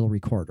the digital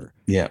recorder.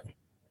 Yeah.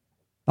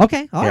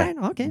 Okay. All right.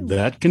 Okay.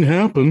 That can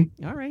happen.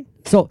 All right.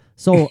 So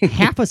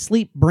half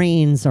asleep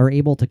brains are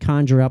able to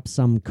conjure up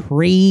some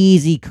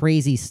crazy,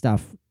 crazy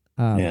stuff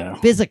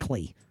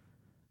physically.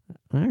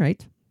 All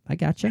right. I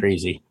gotcha.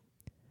 Crazy.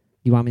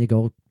 You want me to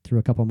go through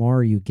a couple more?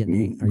 Are you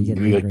getting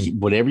angry?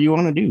 Whatever you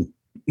want to do.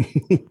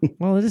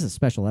 Well, it is a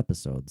special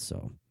episode,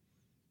 so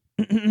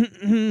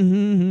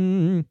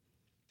there's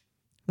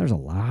a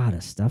lot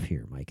of stuff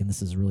here, Mike, and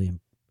this is really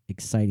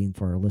exciting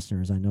for our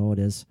listeners. I know it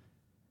is.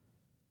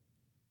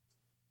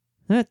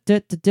 I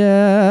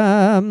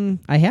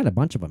had a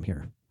bunch of them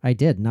here. I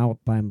did. Now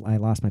I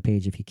lost my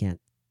page if you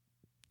can't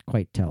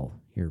quite tell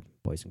here,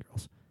 boys and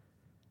girls.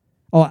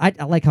 Oh, I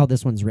like how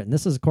this one's written.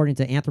 This is according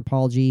to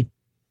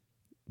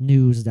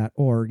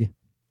anthropologynews.org.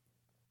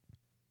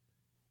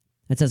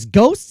 It says,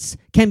 ghosts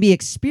can be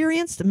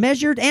experienced,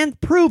 measured, and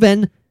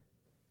proven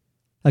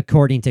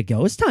according to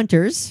ghost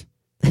hunters.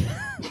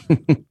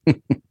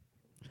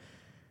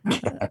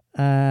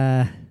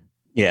 Yeah.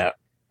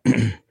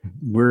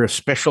 We're a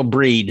special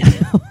breed.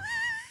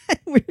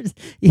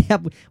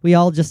 We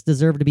all just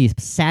deserve to be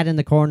sat in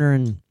the corner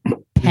and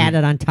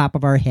patted on top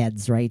of our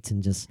heads, right?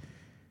 And just,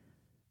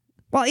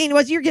 well,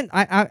 anyways, you're getting,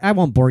 I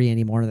won't bore you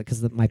anymore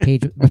because my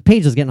page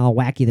was getting all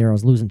wacky there. I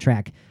was losing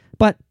track.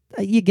 But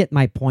you get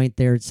my point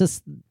there. It's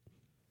just,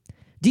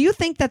 do you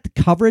think that the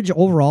coverage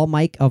overall,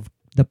 Mike, of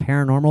the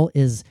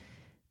paranormal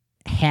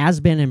has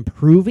been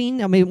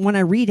improving? I mean, when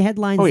I read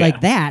headlines like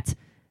that,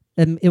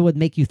 it would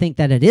make you think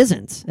that it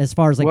isn't, as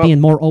far as like Well- being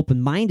more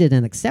open-minded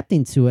and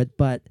accepting to it.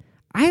 But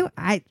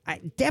I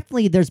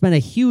definitely, there's been a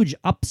huge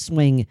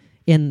upswing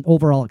in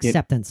overall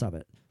acceptance of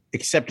it.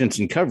 Acceptance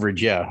and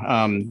coverage,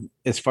 yeah.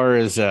 As far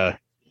as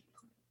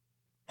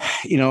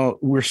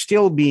we're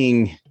still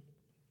being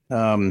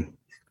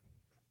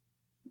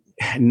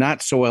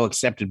not so well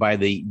accepted by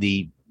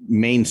the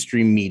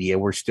mainstream media.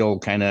 We're still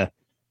kind of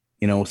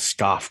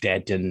scoffed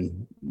at,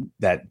 and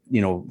that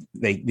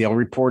they'll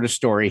report a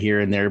story here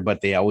and there,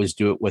 but they always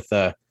do it with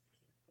a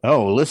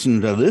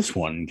listen to this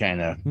one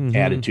kind of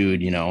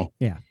attitude.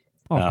 Yeah.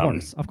 Oh,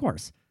 of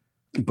course.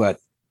 But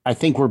I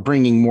think we're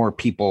bringing more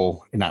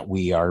people, not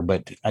we are,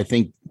 but I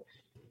think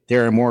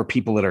there are more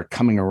people that are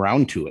coming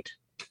around to it.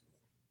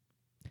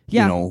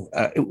 Yeah.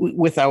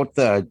 Without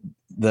the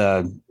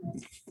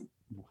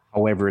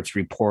however it's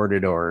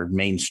reported or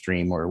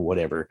mainstream or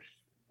whatever,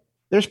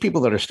 there's people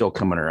that are still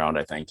coming around,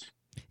 I think.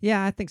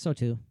 Yeah, I think so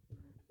too.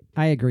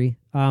 I agree.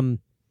 And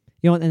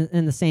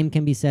the same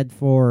can be said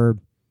for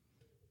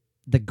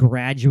the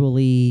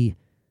gradually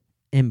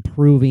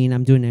improving,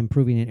 I'm doing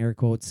improving in air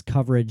quotes,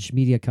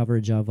 media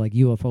coverage of like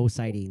UFO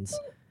sightings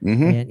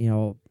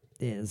and,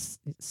 is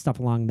stuff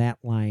along that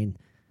line.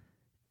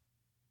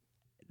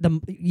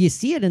 You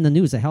see it in the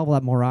news a hell of a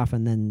lot more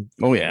often than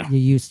you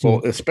used to.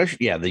 Well,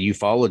 especially, the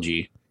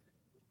ufology,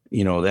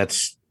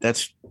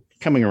 that's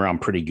coming around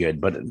pretty good,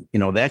 but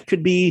that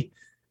could be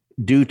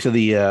due to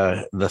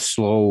the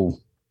slow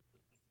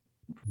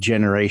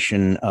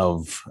generation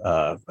of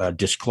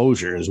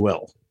disclosure as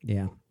well.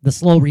 Yeah, the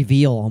slow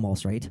reveal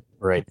almost, right?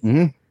 Right.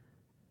 Mm-hmm.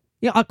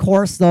 Yeah, of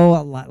course, though,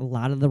 a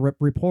lot of the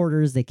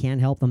reporters, they can't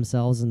help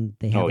themselves, and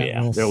they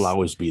have there'll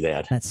always be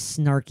that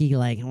snarky,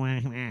 like,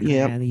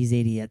 these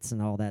idiots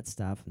and all that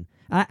stuff. And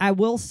I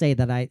will say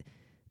that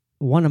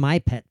one of my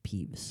pet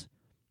peeves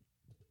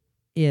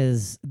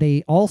is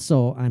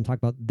I'm talking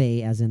about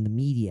they as in the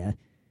media,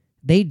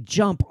 they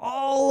jump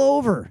all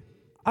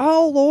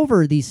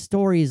over these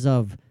stories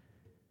of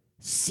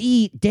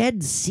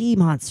dead sea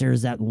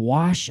monsters that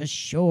wash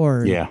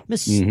ashore. Yeah.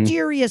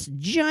 Mysterious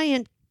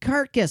giant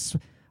carcass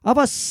of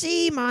a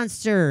sea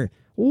monster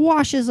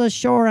washes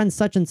ashore on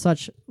such and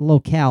such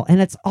locale.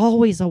 And it's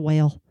always a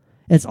whale.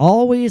 It's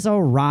always a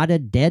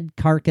rotted, dead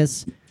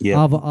carcass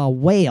of a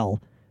whale.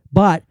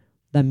 But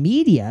the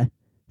media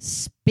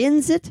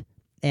spins it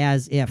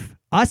as if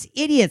us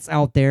idiots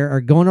out there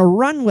are going to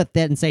run with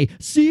it and say,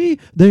 see,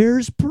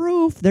 there's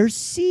proof. There's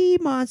sea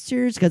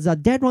monsters because a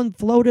dead one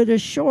floated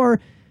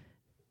ashore.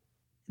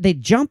 They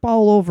jump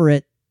all over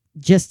it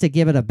just to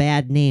give it a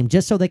bad name,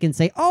 just so they can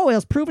say, oh, it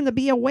was proven to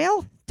be a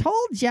whale?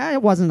 Told ya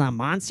it wasn't a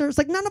monster. It's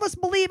like none of us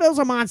believe it was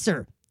a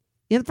monster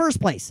in the first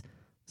place.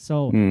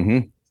 So,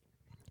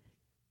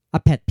 a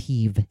pet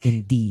peeve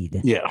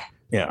indeed.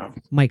 Yeah.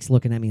 Mike's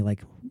looking at me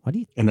like, what do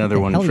you... Another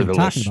one for the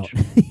list.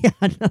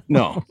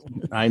 No,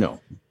 I know.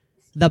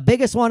 The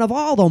biggest one of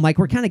all, though, Mike,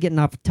 we're kind of getting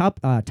off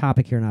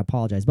topic here, and I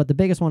apologize, but the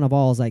biggest one of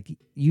all is like,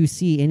 you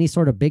see any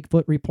sort of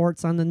Bigfoot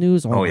reports on the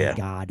news? Oh my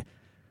God.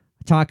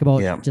 Talk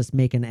about just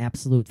making an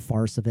absolute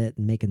farce of it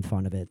and making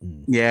fun of it.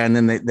 And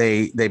then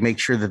they make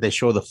sure that they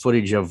show the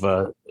footage of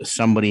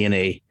somebody in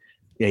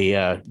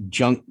a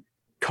junk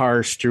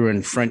car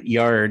strewn front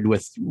yard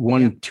with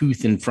one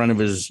tooth in front of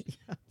his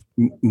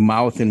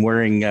mouth and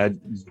wearing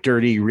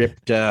dirty,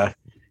 ripped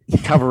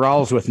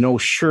coveralls with no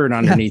shirt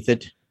underneath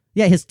it.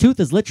 Yeah, his tooth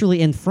is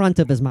literally in front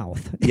of his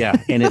mouth. Yeah,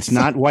 and it's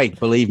not white,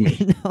 believe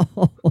me.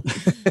 No.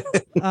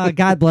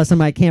 God bless him.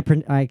 I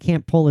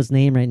can't pull his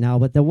name right now,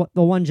 but the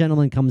one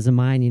gentleman comes to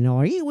mind.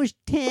 He was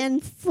 10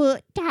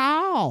 foot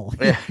tall.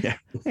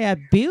 Yeah,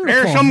 beautiful.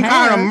 There's some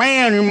hair. kind of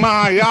man in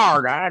my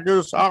yard. I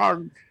just saw.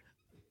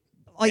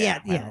 Oh yeah.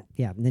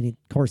 And then of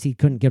course he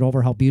couldn't get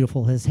over how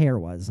beautiful his hair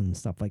was and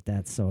stuff like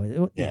that.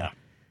 So the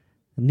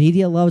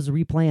media loves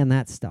replaying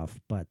that stuff,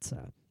 but.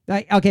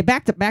 Okay,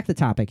 back to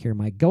topic here,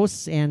 Mike.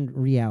 Ghosts and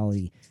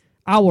reality.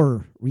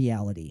 Our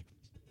reality.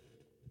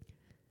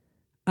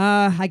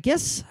 I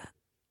guess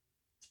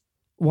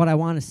what I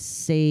want to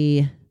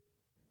say,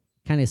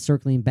 kind of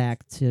circling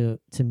back to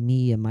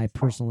me and my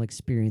personal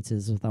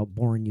experiences without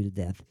boring you to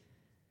death.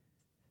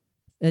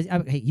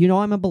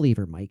 I'm a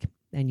believer, Mike.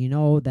 And you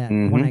know that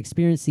when I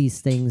experience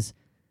these things,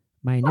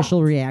 my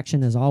initial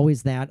reaction is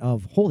always that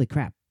of, holy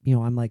crap.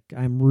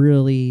 I'm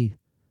really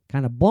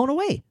kind of blown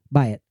away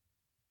by it.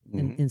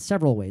 In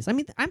several ways. I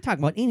mean, I'm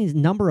talking about any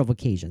number of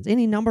occasions,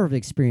 any number of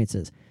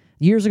experiences.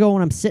 Years ago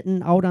when I'm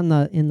sitting out in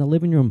the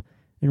living room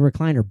in a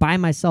recliner by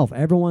myself,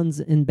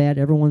 everyone's in bed,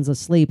 everyone's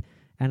asleep,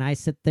 and I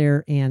sit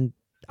there and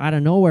out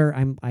of nowhere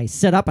I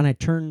sit up and I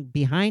turn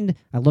behind,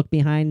 I look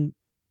behind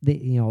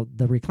the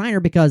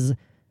recliner because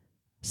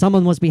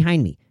someone was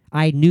behind me.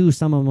 I knew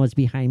someone was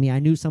behind me. I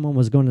knew someone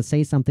was going to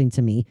say something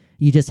to me.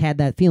 You just had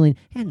that feeling,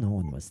 and no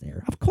one was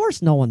there. Of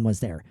course no one was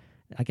there.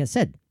 Like I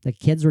said, the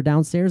kids were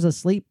downstairs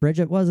asleep.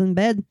 Bridget was in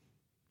bed.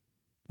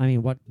 I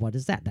mean, what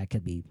is that? That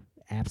could be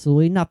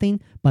absolutely nothing,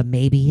 but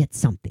maybe it's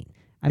something.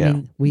 I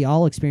mean, we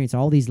all experience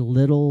all these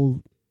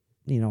little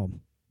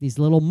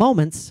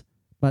moments,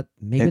 but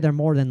maybe they're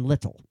more than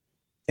little.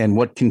 And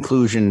what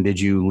conclusion did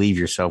you leave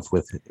yourself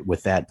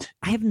with that?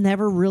 I have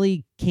never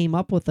really came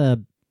up with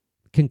a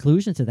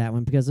conclusion to that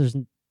one because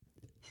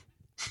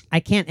I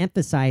can't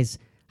emphasize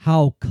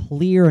how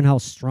clear and how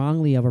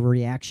strongly of a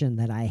reaction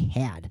that I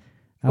had.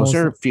 Those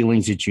are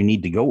feelings that you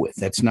need to go with.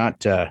 That's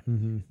not,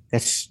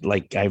 that's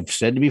like I've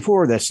said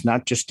before, that's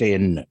not just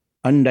an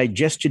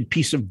undigested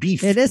piece of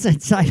beef. It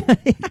isn't.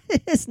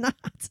 It's not.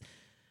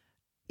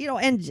 You know,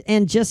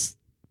 and just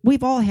we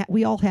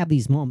all have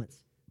these moments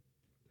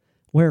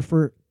where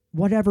for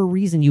whatever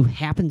reason you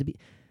happen to be,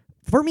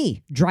 for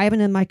me,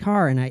 driving in my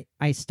car and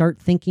I start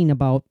thinking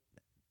about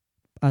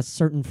a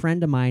certain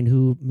friend of mine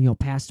who,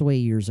 passed away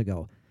years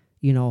ago,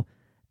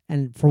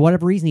 and for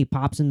whatever reason he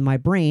pops in my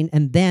brain,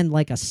 and then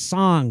like a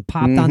song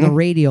popped on the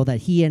radio that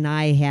he and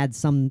I had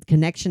some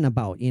connection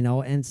about,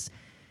 and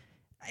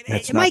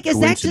Mike, is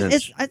that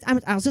just?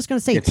 I was just going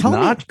to say, tell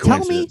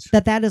me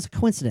that is a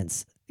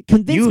coincidence.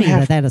 Convince me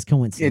that is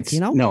coincidence.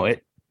 No,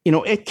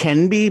 it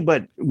can be,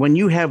 but when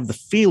you have the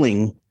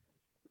feeling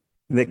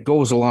that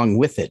goes along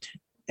with it,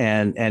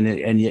 and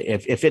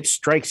if it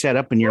strikes that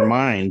up in your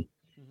mind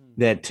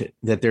that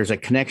there's a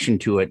connection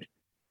to it,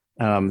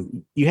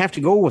 you have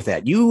to go with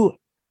that. You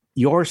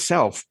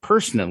yourself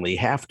personally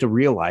have to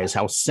realize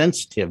how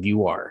sensitive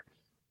you are,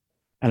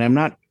 and I'm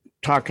not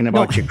talking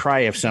about you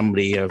cry if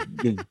somebody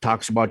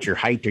talks about your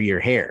height or your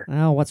hair.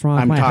 Oh, what's wrong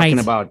with my height? I'm talking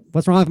about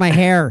what's wrong with my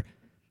hair.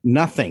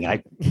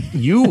 Nothing.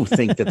 You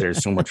think that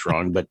there's so much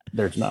wrong, but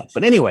there's not.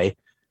 But anyway,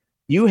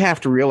 you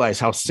have to realize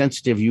how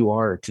sensitive you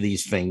are to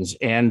these things.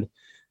 And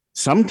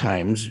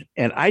sometimes,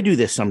 and I do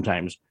this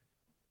sometimes,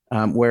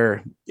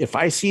 where if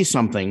I see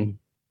something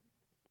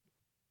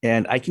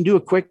and I can do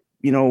a quick,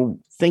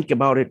 think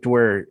about it to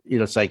where,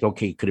 it's like,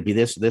 okay, could it be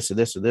this, this, or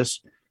this, or this?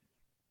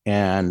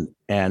 And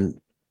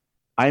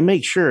I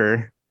make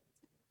sure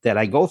that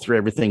I go through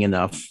everything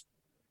enough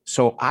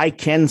so I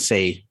can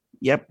say,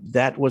 yep,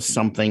 that was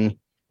something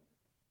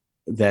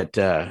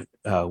that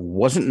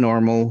wasn't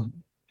normal.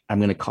 I'm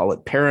going to call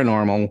it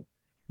paranormal.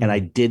 And I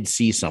did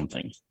see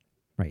something.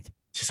 Right.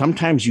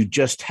 Sometimes you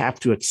just have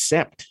to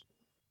accept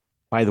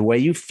by the way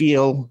you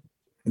feel,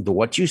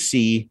 what you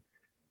see,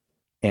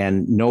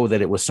 and know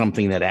that it was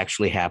something that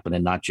actually happened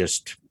and not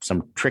just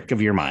some trick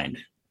of your mind.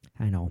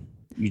 I know.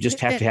 You just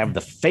have to have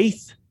the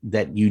faith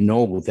that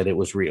that it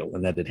was real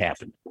and that it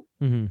happened.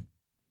 Mm-hmm.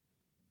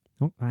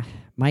 Oh,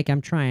 Mike,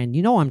 I'm trying.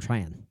 I'm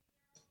trying.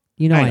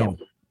 I am.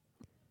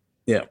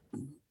 Yeah.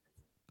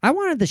 I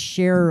wanted to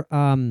share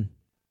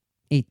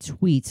a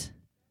tweet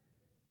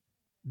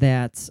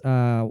that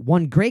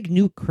one Greg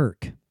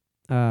Newkirk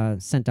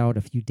sent out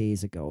a few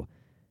days ago.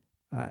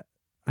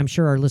 I'm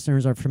sure our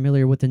listeners are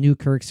familiar with the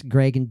Newkirks,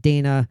 Greg and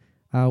Dana.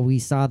 We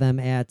saw them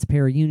at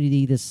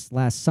Para-Unity this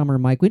last summer,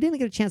 Mike. We didn't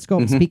get a chance to go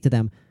up and speak to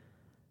them,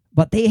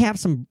 but they have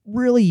some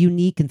really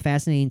unique and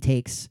fascinating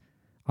takes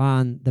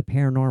on the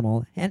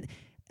paranormal. And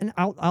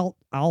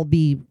I'll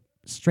be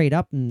straight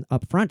up and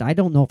up front. I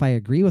don't know if I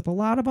agree with a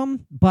lot of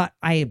them, but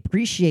I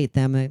appreciate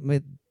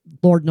them.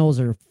 Lord knows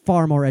they're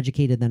far more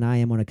educated than I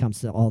am when it comes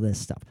to all this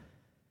stuff.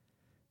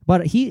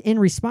 But he, in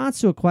response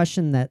to a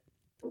question that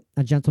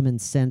a gentleman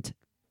sent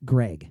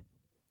Greg,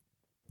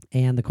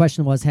 and the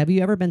question was, have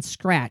you ever been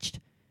scratched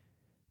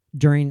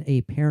during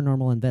a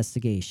paranormal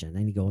investigation?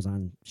 And he goes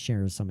on,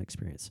 shares some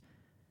experience.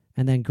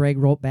 And then Greg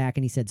wrote back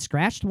and he said,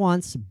 scratched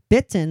once,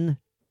 bitten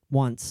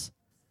once.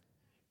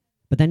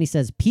 But then he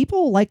says,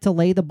 people like to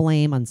lay the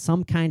blame on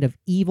some kind of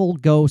evil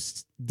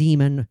ghost,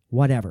 demon,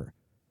 whatever.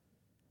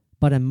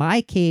 But in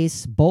my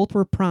case, both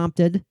were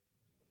prompted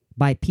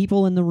by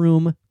people in the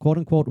room, quote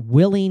unquote,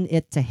 willing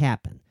it to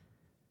happen.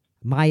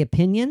 My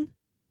opinion,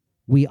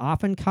 we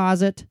often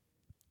cause it,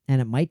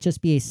 and it might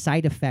just be a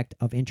side effect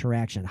of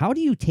interaction. How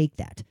do you take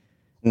that?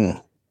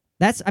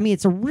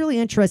 It's a really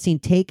interesting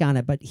take on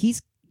it, but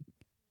he's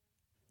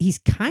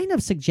kind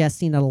of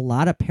suggesting that a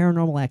lot of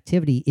paranormal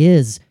activity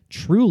is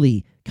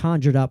truly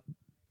conjured up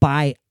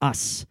by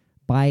us,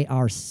 by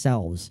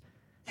ourselves.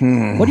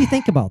 What do you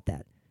think about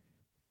that?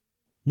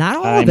 Not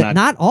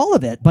all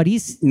of it, but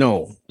he's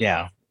no,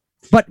 yeah.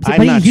 But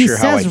I'm not he sure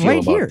how I says feel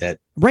about that.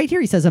 Right here,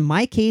 he says, in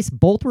my case,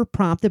 both were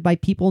prompted by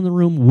people in the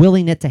room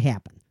willing it to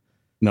happen.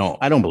 No,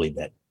 I don't believe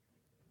that.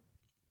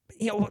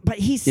 But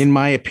he's, in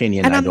my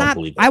opinion, I don't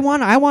believe that. I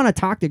want to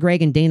talk to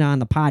Greg and Dana on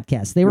the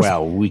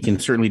podcast. We can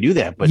certainly do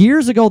that. But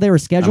years ago, they were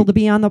scheduled to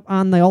be on the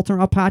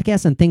Alternate Up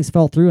podcast, and things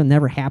fell through and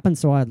never happened.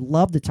 So I'd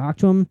love to talk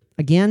to him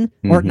again,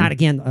 or not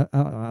again,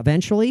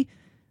 eventually.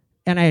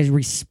 And I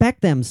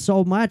respect them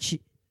so much.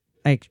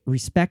 I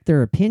respect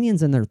their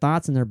opinions and their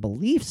thoughts and their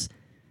beliefs.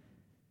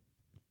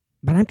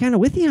 But I'm kind of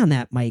with you on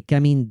that, Mike. I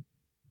mean,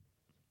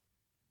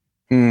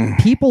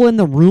 people in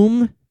the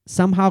room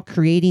somehow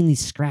creating these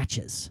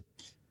scratches.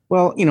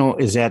 Well,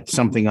 is that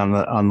something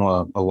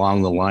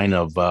along the line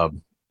of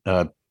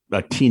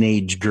a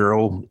teenage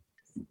girl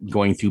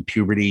going through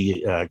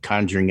puberty,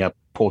 conjuring up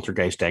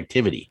poltergeist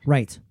activity?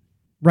 Right.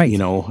 Great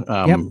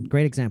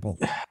example.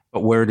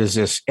 But where does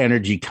this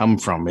energy come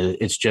from?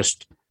 It's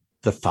just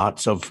the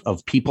thoughts of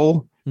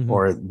people,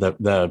 or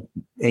the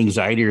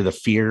anxiety or the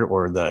fear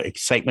or the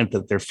excitement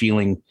that they're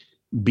feeling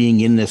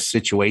being in this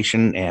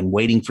situation and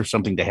waiting for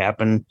something to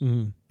happen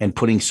and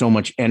putting so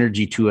much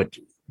energy to it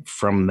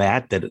from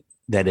that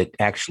it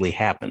actually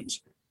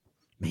happens.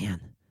 Man.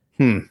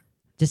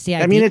 Just the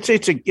idea. I mean,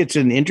 it's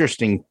an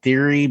interesting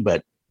theory,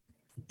 but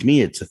to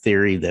me, it's a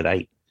theory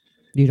that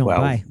you don't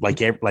buy.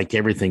 Like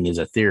everything is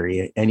a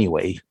theory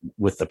anyway,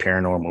 with the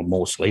paranormal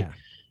mostly. Yeah.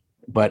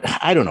 But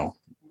I don't know.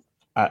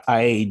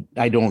 I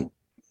don't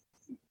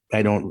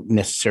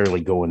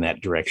necessarily go in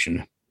that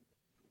direction.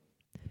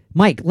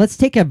 Mike, let's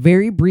take a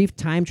very brief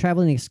time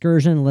traveling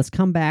excursion. Let's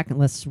come back and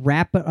let's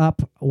wrap it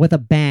up with a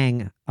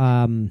bang.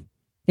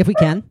 If we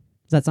can.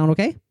 Does that sound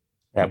okay?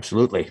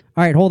 Absolutely.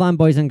 All right, hold on,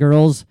 boys and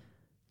girls.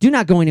 Do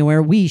not go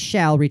anywhere. We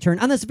shall return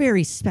on this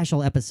very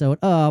special episode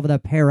of the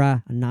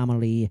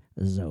Paranomaly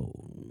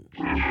Zone.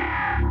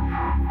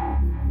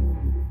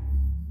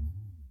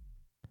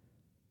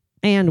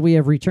 And we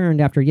have returned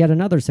after yet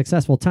another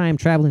successful time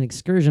traveling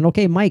excursion.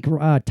 Okay, Mike,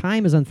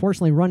 time is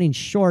unfortunately running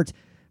short.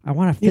 I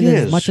want to fit in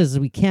as much as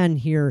we can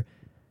here.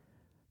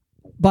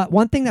 But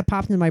one thing that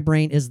popped into my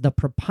brain is the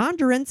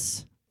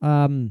preponderance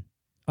of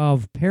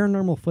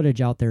paranormal footage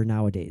out there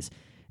nowadays.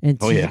 And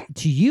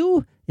to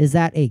you, is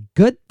that a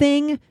good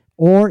thing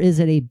or is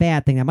it a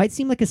bad thing? That might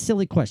seem like a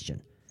silly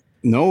question.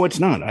 No, it's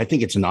not. I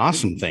think it's an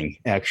awesome thing,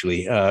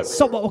 actually.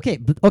 Okay.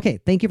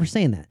 Thank you for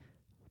saying that.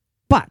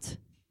 But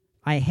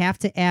I have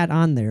to add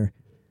on there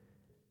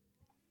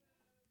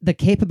the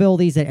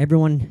capabilities that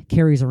everyone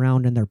carries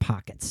around in their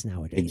pockets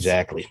nowadays.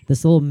 Exactly.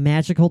 This little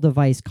magical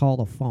device called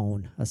a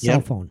phone, a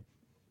cell phone.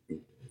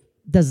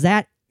 Does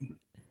that...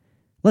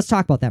 Let's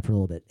talk about that for a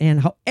little bit. And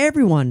how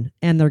everyone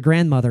and their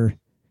grandmother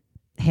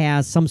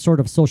has some sort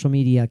of social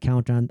media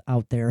account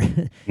out there.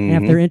 And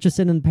if they're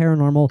interested in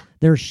paranormal,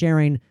 they're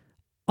sharing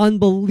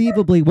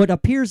what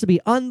appears to be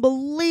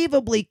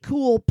unbelievably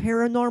cool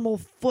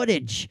paranormal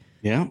footage.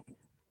 Yeah.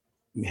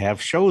 We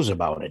have shows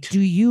about it. Do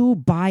you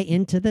buy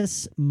into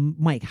this,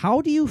 Mike?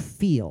 How do you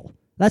feel?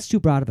 That's too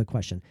broad of a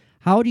question.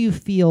 How do you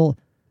feel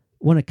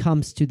when it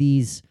comes to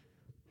these,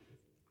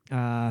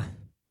 the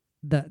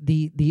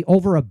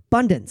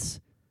overabundance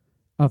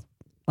of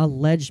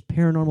alleged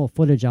paranormal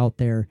footage out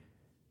there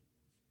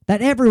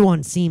that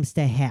everyone seems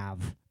to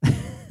have?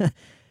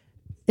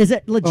 Is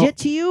it legit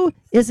to you?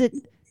 Is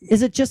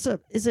it just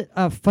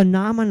a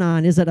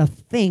phenomenon? Is it a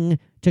thing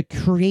to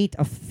create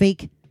a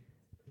fake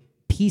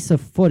piece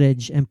of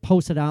footage and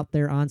post it out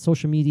there on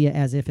social media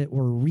as if it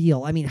were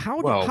real? I mean, how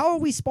are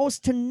we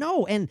supposed to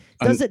know? And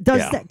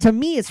that to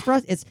me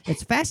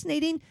it's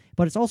fascinating,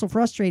 but it's also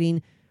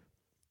frustrating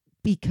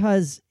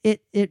because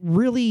it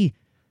really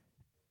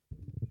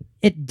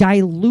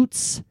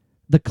dilutes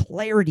the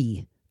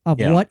clarity of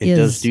what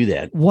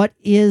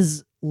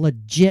is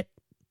legit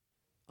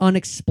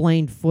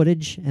unexplained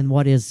footage and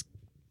what is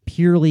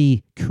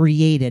purely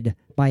created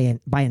by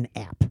an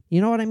app. You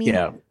know what I mean?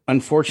 Yeah.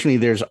 Unfortunately,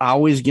 there's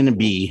always going to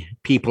be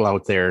people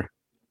out there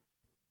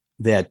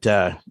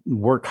that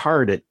work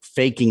hard at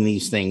faking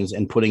these things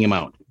and putting them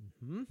out.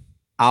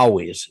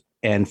 Always.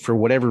 And for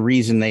whatever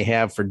reason they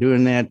have for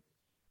doing that,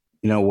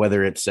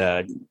 whether it's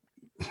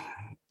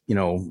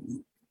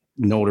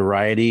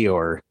notoriety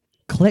or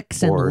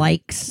clicks and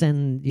likes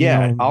and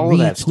all retweets. Of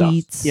that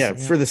stuff. Yeah,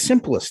 for the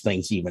simplest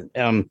things even.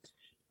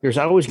 There's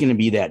always going to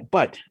be that.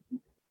 But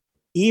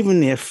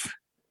even if,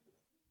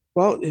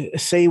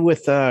 say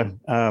with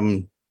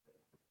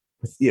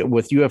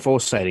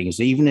UFO sightings,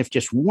 even if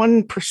just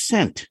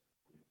 1%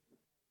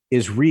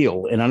 is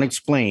real and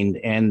unexplained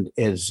and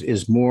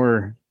is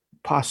more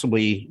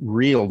possibly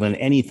real than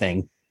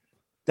anything,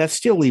 that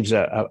still leaves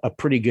a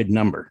pretty good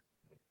number.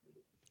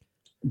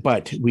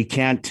 But we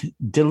can't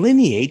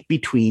delineate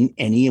between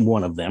any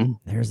one of them.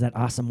 There's that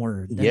awesome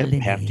word. Yep,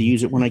 have to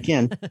use it when I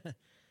can.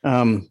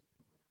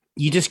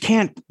 You just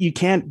can't. You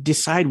can't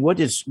decide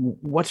what's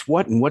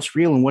what and what's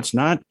real and what's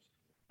not.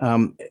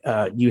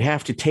 You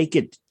have to take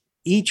it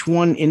each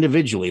one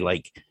individually,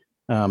 like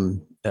the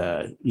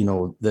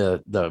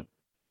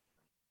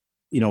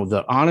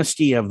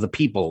honesty of the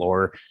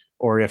people,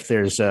 or if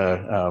there's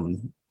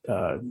an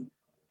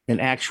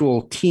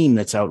actual team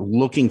that's out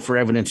looking for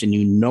evidence, and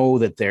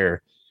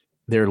that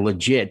they're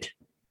legit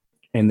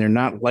and they're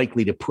not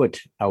likely to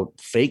put out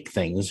fake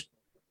things.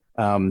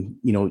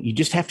 You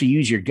just have to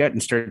use your gut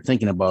and start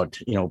thinking about,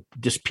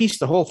 just piece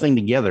the whole thing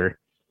together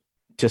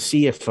to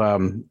see if,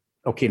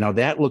 okay, now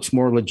that looks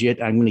more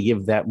legit. I'm going to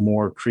give that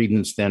more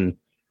credence than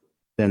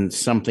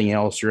something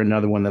else or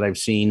another one that I've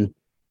seen.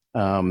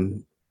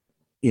 But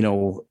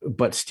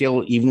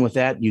still, even with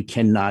that, you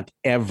cannot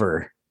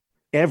ever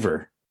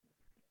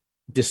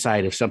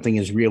decide if something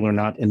is real or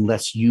not,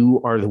 unless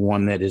you are the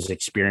one that is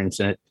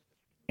experiencing it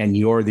and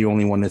you're the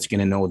only one that's going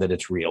to know that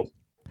it's real.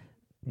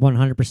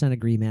 100%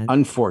 agree, man.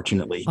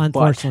 Unfortunately,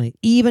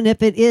 even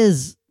if it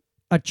is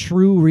a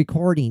true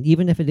recording,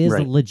 even if it is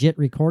a legit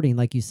recording,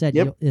 like you said,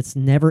 it's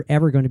never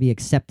ever going to be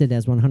accepted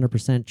as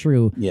 100%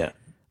 true. Yeah.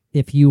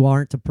 If you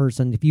aren't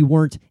if you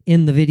weren't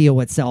in the video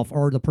itself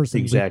or the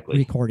person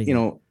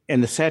recording,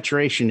 and the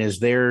saturation is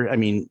there. I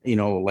mean,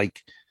 the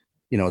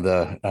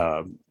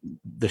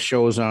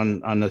shows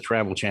on the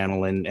Travel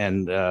Channel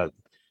and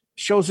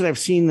shows that I've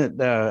seen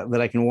that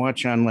I can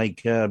watch on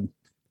like the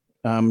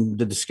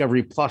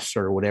Discovery Plus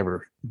or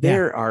whatever.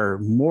 There are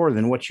more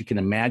than what you can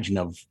imagine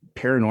of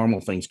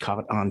paranormal things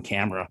caught on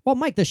camera. Well,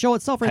 Mike, the show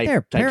itself right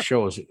there. Type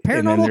shows.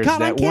 Paranormal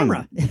caught on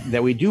camera.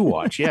 That we do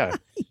watch. Yeah.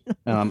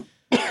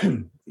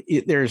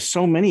 There's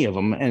so many of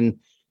them, and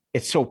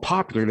it's so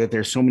popular that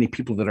there's so many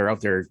people that are out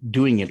there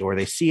doing it, or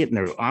they see it and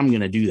they're, I'm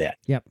going to do that.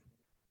 Yep.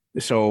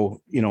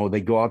 So,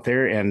 they go out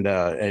there and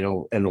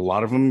a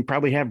lot of them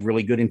probably have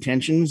really good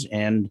intentions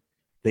and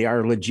they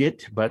are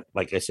legit, but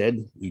like I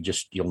said,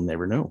 you'll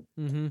never know.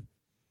 Mm-hmm.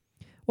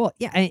 Well,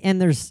 yeah.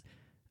 And there's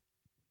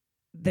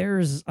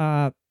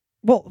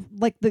well,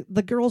 like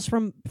the girls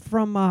from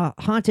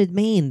Haunted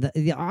Maine,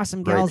 the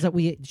awesome gals that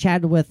we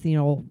chatted with,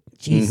 a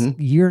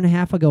year and a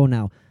half ago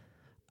now.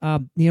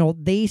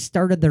 They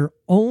started their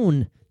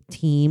own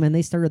team and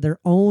they started their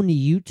own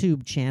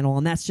YouTube channel,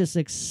 and that's just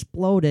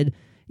exploded.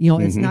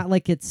 It's not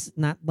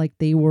like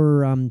they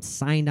were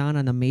signed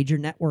on a major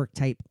network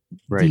type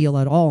deal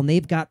at all, and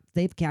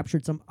they've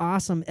captured some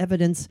awesome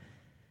evidence.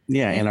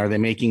 Yeah, and are they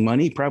making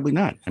money? Probably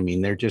not. I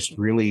mean, they're just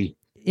really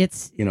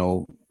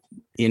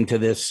into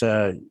this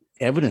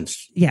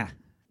evidence. Yeah,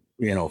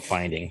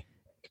 finding.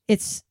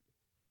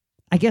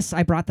 I guess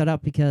I brought that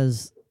up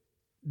because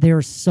there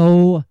are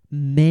so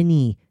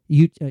many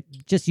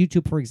just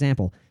YouTube, for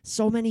example,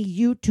 so many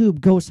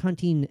YouTube ghost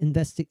hunting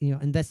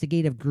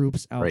investigative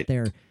groups out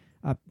there.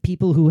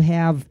 People who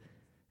have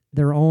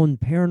their own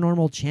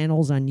paranormal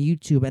channels on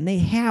YouTube, and they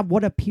have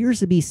what appears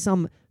to be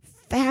some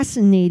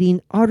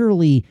fascinating,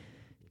 utterly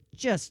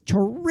just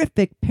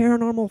terrific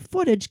paranormal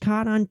footage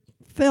caught on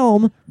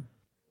film.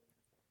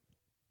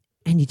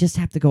 And you just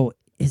have to go,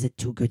 is it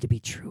too good to be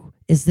true?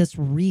 Is this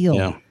real?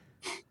 Yeah.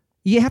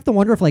 You have to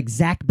wonder if like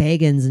Zach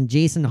Bagans and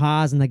Jason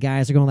Hawes and the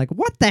guys are going like,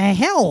 what the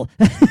hell?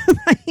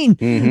 I mean,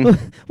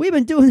 we've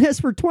been doing this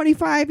for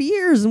 25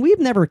 years and we've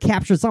never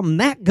captured something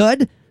that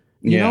good.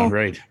 You know?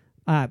 Right.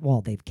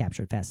 Well, they've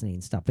captured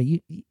fascinating stuff, but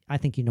I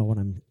think you know what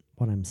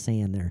I'm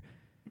saying there.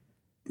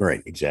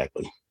 Right.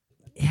 Exactly.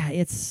 Yeah,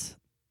 it's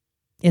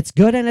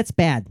good and it's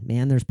bad,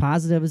 man. There's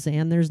positives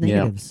and there's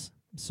negatives.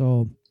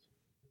 So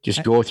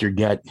just go with your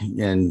gut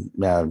and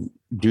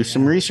do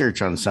some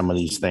research on some of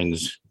these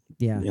things.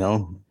 Yeah.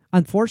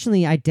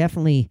 Unfortunately, I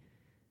definitely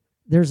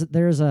there's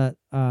a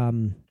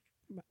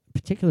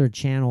particular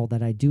channel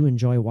that I do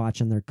enjoy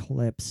watching their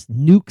clips.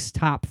 Nuke's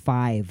Top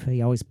 5.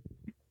 He always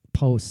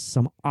posts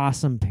some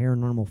awesome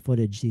paranormal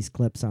footage, these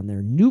clips on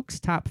there. Nuke's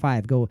Top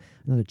 5. Go,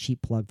 another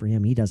cheap plug for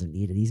him. He doesn't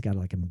need it. He's got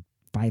like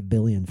 5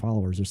 billion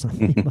followers or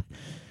something.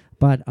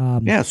 but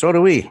yeah, so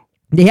do we.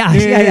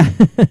 Yeah.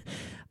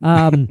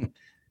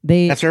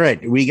 That's all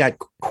right. We got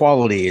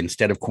quality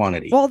instead of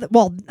quantity.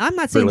 Well, I'm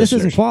not saying this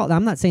isn't quality.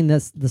 I'm not saying the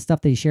stuff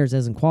that he shares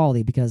isn't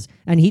quality because,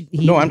 and he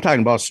no, I'm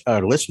talking about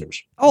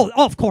listeners. Oh,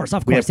 of course.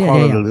 We have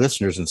quality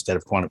listeners instead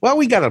of quantity. Well,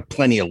 we got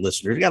plenty of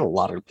listeners. We got a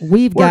lot of.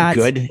 We're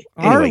good. Anyway,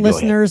 our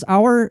listeners.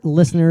 Our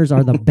listeners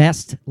are the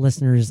best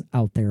listeners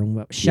out there.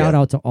 Shout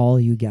out to all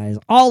you guys,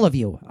 all of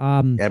you.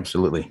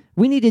 Absolutely.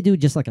 We need to do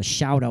just like a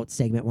shout out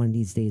segment one of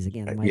these days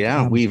again. Mike.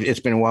 It's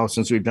been a while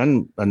since we've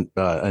done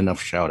enough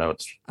shout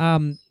outs.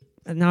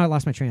 Now I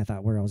lost my train of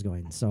thought where I was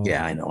going. So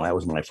yeah, I know that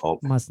was my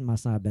fault. Must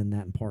not have been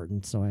that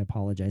important. So I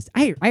apologize.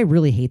 I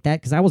really hate that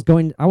because I was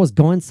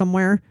going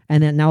somewhere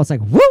and then now it's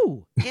like,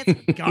 whoo,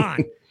 it's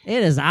gone.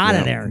 It is out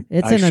of there.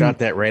 I shot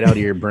that right out of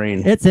your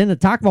brain. It's in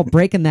talk about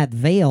breaking that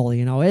veil.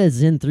 It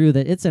is in through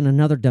that. It's in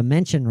another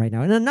dimension right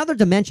now. In another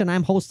dimension,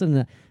 I'm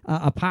hosting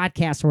a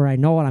podcast where I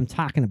know what I'm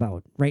talking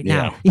about right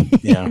now.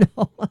 Yeah.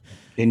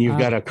 And you've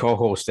got a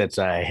co-host that's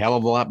a hell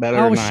of a lot better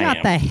than I am.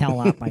 Shut the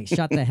hell up, Mike.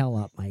 Shut the hell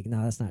up, Mike.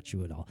 No, that's not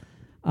true at all.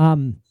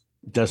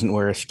 Doesn't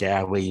wear a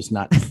scally. He's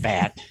not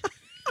fat.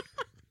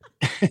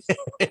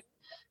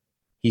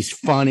 He's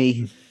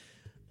funny.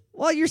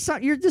 Well,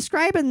 you're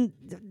describing.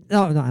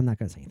 No, I'm not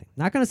going to say anything.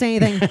 Not going to say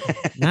anything.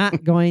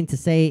 Not going to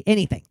say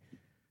anything.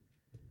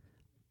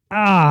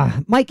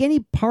 Mike,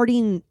 any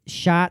parting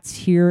shots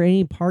here?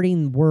 Any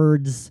parting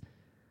words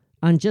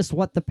on just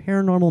what the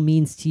paranormal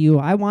means to you?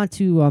 I want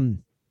to.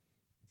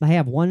 I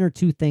have one or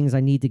two things I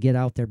need to get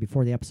out there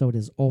before the episode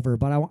is over,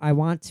 but I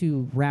want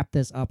to wrap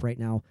this up right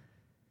now.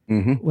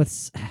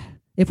 With,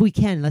 if we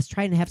can, let's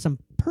try and have some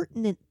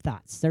pertinent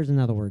thoughts. There's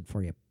another word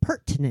for you.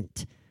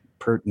 Pertinent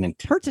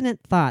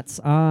thoughts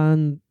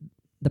on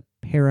the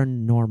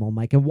paranormal,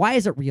 Mike. And why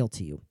is it real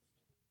to you?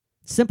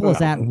 Simple as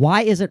that.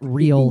 Why is it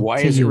real? Why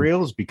is it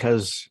real? Is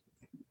because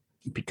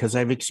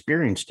I've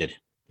experienced it.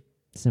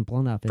 Simple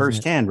enough.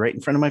 Firsthand, right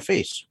in front of my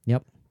face.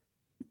 Yep.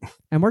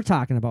 And we're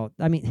talking about,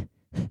 I mean,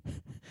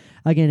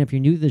 again, if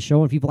you're new to the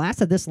show and if you've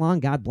lasted this long,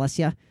 God bless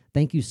you.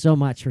 Thank you so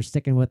much for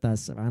sticking with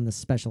us on this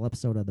special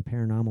episode of the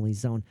Paranormally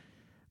Zone.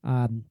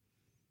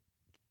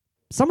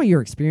 Some of your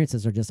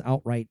experiences are just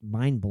outright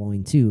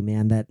mind-blowing too,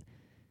 man. That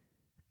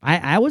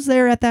I was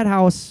there at that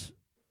house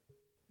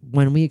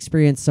when we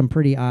experienced some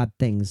pretty odd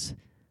things.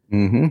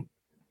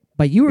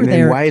 But you were And then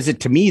there. why is it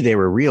to me they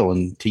were real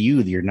and to you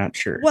you're not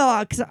sure?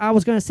 Well, because I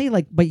was going to say,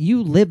 like, but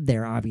you lived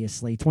there,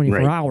 obviously, 24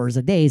 Right. hours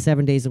a day,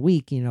 7 days a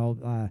week, you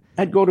know.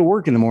 I'd go to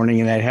work in the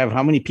morning and I'd have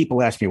how many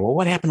people ask me, well,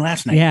 what happened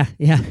last night? Yeah,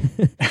 yeah.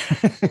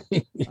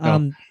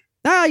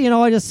 You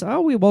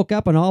know? We woke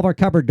up and all of our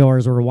cupboard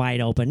doors were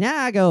wide open.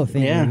 Yeah, go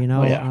figure, Yeah. you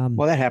know. Oh, yeah.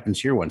 Well, that happens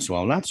here once in a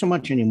while. Not so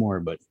much anymore,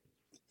 but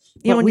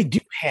You know, when we you- do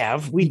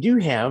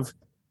have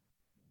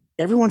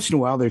every once in a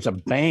while there's a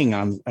bang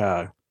on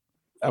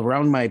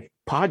around my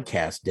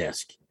podcast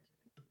desk.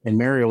 And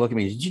Mary will look at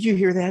me, did you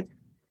hear that?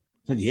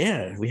 I said,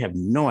 yeah, we have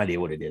no idea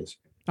what it is.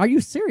 Are you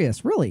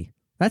serious? Really?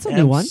 That's a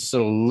new one.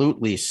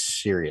 Absolutely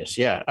serious.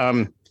 Yeah.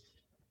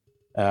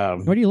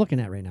 What are you looking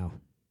at right now?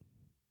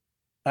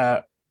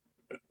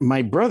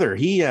 My brother,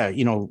 he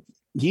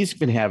he's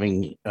been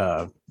having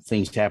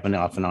things happen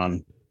off and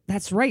on.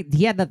 That's right.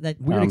 He had that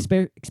weird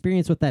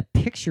experience with that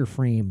picture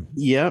frame.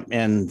 Yep,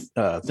 and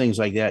things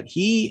like that.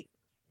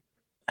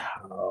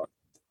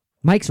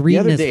 Mike's reading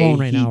other his day, phone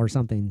right now or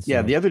something.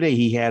 Yeah, so- the other day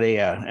he had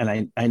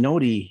and I know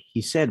what he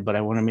said, but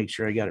I want to make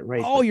sure I got it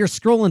right. Oh, you're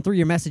scrolling through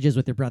your messages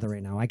with your brother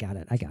right now. I got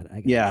it.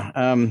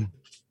 Yeah.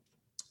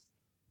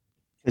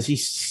 Because he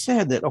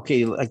said that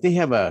like they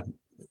have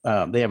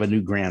a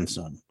new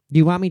grandson. Do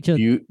you want me to?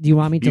 You- do you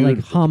want me to like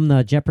you- hum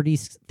the Jeopardy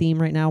theme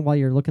right now while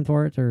you're looking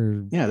for it,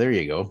 or Yeah, there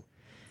you go.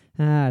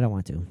 I don't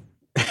want to.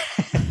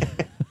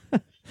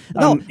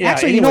 No, Yeah,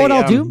 actually, you know what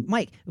anyway, I'll do,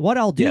 Mike? What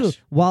I'll do yes.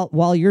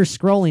 while you're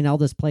scrolling, I'll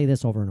just play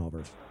this over and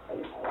over.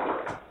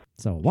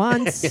 So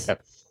once, Yeah,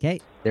 okay,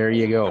 there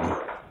you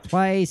go.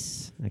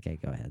 twice. Okay,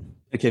 go ahead.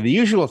 Okay, the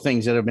usual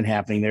things that have been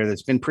happening there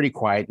that's been pretty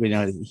quiet. You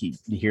know, you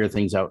hear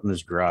things out in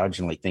his garage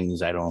and like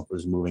things I don't know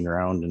was moving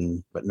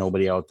around but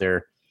nobody out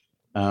there.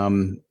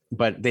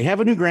 But they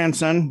have a new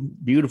grandson,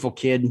 beautiful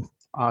kid,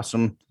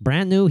 awesome.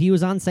 Brand new. He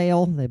was on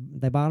sale.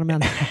 They bought him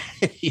on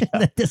Yeah.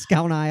 the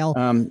discount aisle.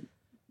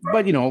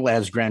 But you know,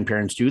 as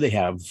grandparents do, they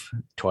have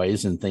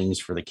toys and things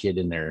for the kid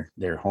in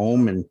their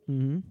home, and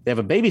Mhm. they have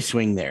a baby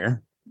swing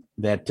there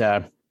that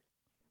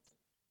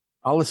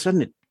all of a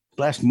sudden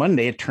last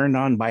Monday it turned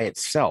on by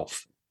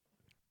itself.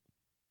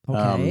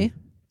 Okay.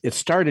 It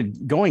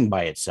started going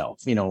by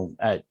itself, you know,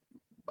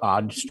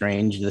 odd,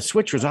 strange. The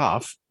switch was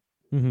off.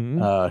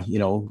 Mhm. You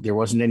know, there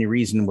wasn't any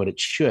reason what it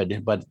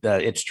should, but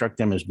it struck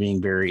them as being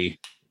very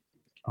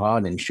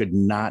odd and should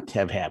not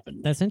have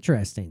happened. That's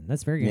interesting.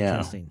 That's very Yeah.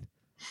 interesting.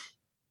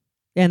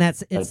 And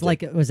it's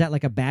like, was that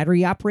like a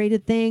battery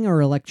operated thing or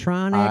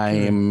electronic?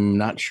 I'm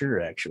not sure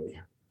actually.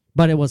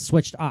 But it was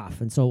switched off,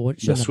 and so it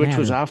The shouldn't have switch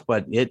was mattered. off,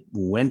 but it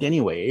went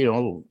anyway. You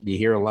know, you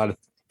hear a lot of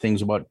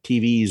things about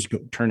TVs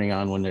turning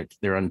on when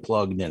they're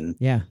unplugged, and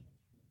Yeah.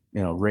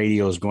 you know,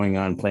 radios going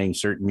on playing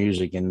certain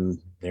music and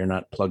they're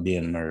not plugged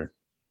in, or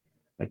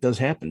that does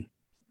happen.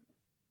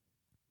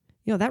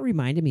 You know, that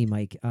reminded me,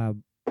 Mike.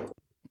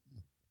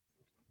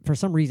 For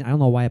some reason, I don't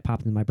know why it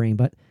popped in my brain,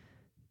 but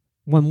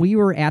when we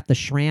were at the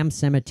Schramm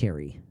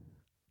Cemetery,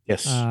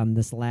 Yes,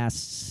 this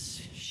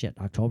last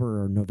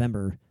October or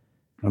November,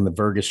 on the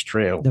Vergus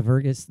Trail. the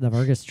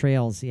Vergus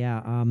Trails,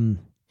 yeah.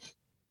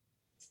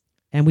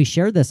 And we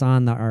shared this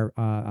on our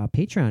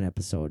Patreon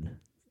episode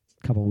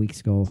a couple of weeks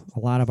ago. A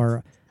lot of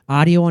our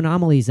audio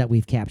anomalies that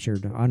we've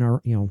captured on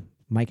our,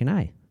 Mike and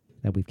I,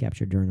 that we've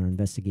captured during our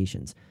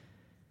investigations.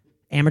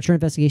 Amateur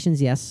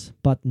investigations, yes,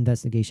 but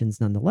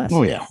investigations nonetheless.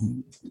 Oh yeah,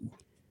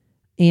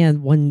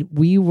 And when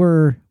you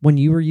were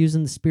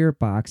using the spirit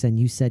box and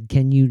you said,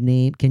 can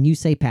you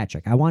say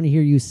Patrick? I want to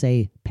hear you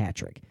say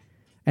Patrick.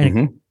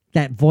 And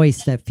that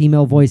voice, that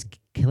female voice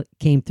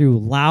came through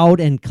loud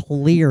and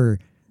clear.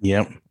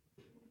 yep.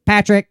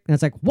 Patrick. And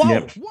it's like, whoa,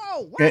 Yep.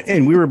 whoa, what?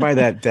 And we were by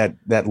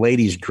that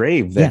lady's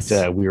grave that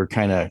Yes. we were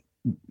kind of,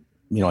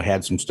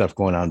 had some stuff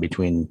going on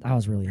between That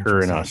was really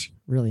her interesting. and us,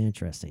 Really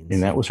interesting.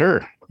 and that was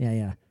her.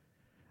 Yeah.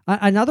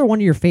 Another one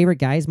of your favorite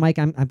guys, Mike.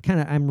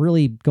 I'm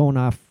really going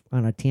off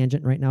on a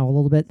tangent right now a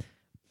little bit.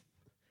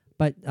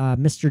 But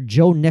Mr.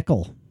 Joe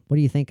Nickel, what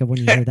do you think of when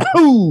you hear that?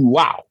 Ooh,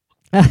 wow.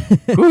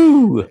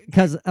 Ooh.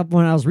 Because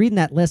when I was reading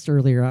that list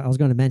earlier, I was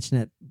going to mention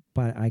it,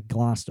 but I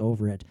glossed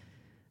over it.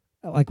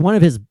 Like one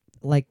of his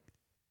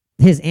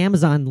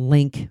Amazon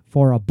link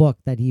for a book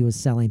that he was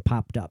selling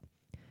popped up.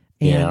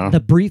 And Yeah.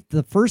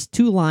 the first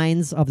two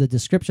lines of the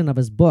description of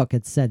his book,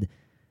 it said,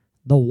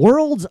 "The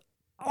world's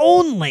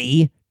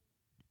only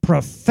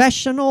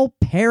professional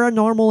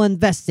paranormal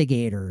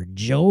investigator,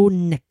 Joe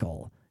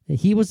Nickel."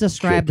 He was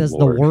described Good as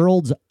Lord. the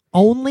world's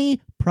only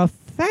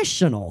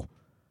professional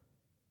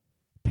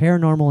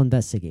paranormal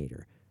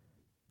investigator.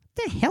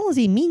 What the hell does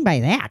he mean by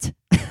that?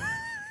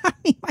 I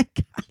mean, my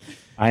God.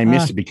 I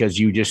missed it because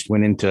you just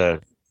went into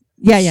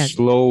Yeah.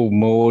 slow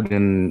mode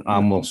and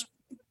almost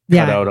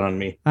cut out on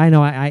me. I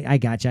know. I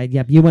got you.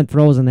 Yep. You went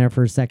frozen there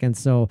for a second.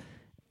 So,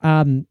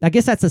 I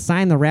guess that's a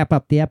sign to wrap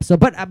up the episode.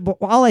 But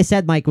all I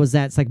said, Mike, was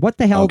that it's like, what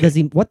the hell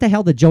what the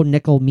hell did Joe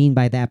Nickel mean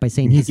by that? By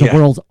saying he's the Yeah.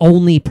 world's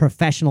only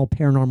professional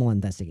paranormal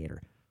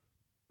investigator?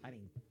 I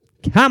mean,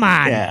 come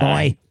on, Yeah.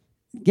 boy,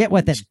 get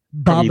with it,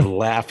 Probably bub.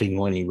 laughing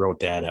when he wrote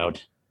that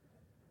out.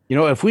 You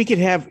know, if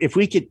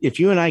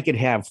you and I could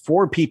have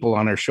 4 people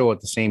on our show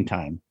at the same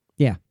time.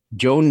 Yeah.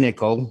 Joe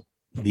Nickel,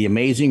 the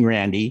amazing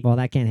Randy, Well,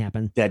 that can't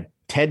happen. that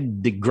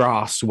Ted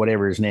DeGrosse,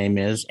 whatever his name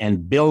is,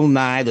 and Bill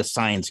Nye, the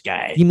science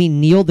guy. You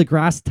mean Neil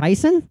deGrasse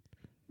Tyson?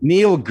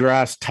 Neil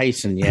deGrasse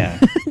Tyson, yeah.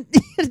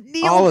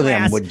 Neil All of deGrasse.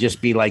 them would just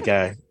be like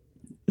a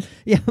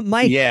Yeah,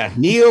 Mike.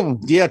 Ted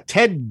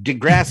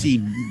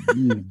DeGrasse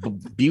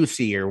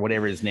Busey or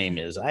whatever his name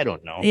is. I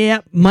don't know.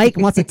 Yeah, Mike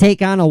wants to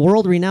take on a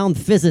world-renowned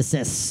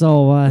physicist.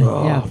 So,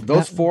 yeah,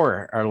 Those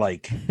 4 are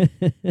like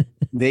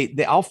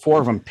they all 4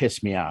 of them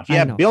piss me off. I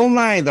Yeah, know. Bill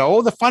Nye,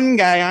 the fun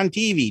guy on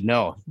TV.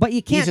 No, But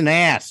you he's can't. an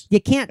ass.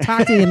 You can't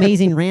talk to the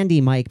amazing Randy,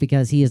 Mike,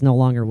 because he is no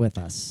longer with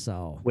us.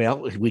 So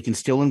Well, we can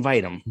still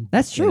invite him.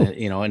 that's true.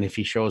 You know, and if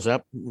he shows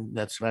up,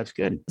 that's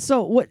good.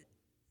 So what?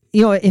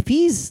 You know, if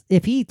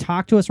he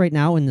talked to us right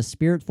now in the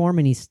spirit form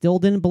and he still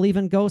didn't believe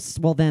in ghosts,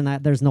 well, then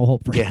there's no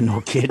hope for him. Yeah, no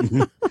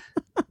kidding.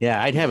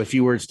 Yeah, I'd have a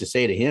few words to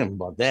say to him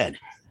about that.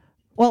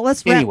 Well,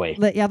 let's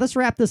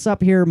wrap this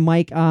up here,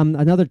 Mike.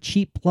 Another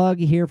cheap plug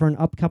here for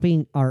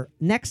our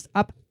next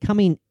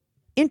upcoming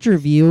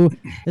interview.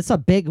 It's a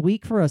big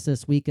week for us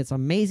this week. It's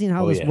amazing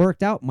how this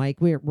worked out, Mike.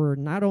 We're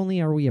not only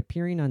are we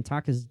appearing on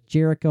Talk is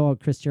Jericho,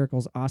 Chris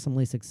Jericho's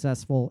awesomely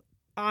successful,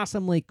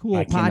 awesomely cool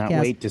I podcast.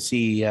 cannot wait to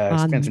see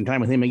spend some time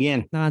with him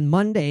again. On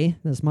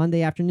this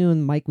Monday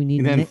afternoon, Mike,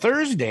 And then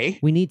Thursday,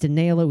 we need to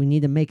nail it. We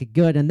need to make it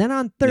good. And then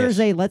on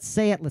Thursday, let's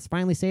say it. Let's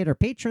finally say it. Our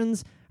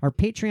patrons, our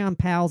Patreon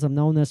pals have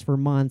known this for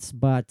months,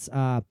 but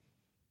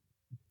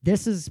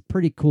this is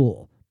pretty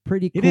cool.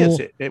 Pretty cool. it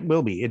is. It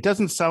will be. It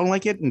doesn't sound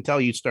like it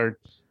until you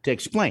start to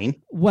explain,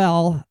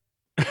 Well,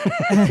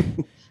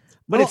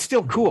 but it's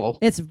still cool.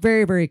 it's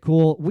very, very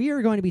cool. We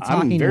are going to be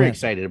talking I'm very with,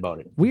 excited about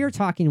it. we are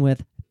talking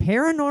with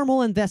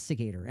paranormal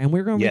investigator, and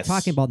we're going to be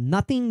talking about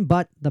nothing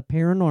but the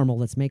paranormal.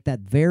 Let's make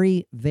that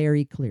very,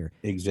 very clear.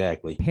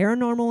 Exactly.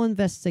 Paranormal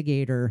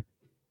investigator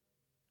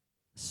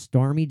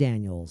Stormy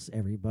Daniels,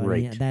 everybody.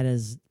 Right. That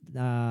is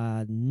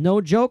no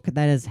joke.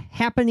 That is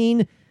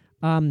happening.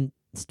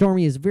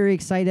 Stormy is very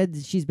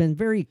excited. She's been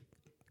very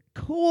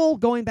cool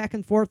going back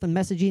and forth and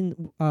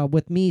messaging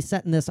with me,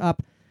 setting this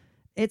up.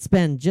 It's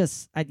been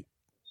just I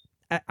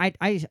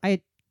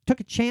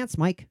took a chance,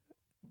 Mike,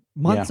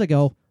 months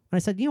ago. And I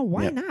said,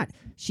 why not?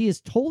 She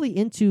is totally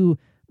into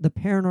the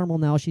paranormal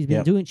now. She's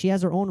been she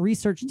has her own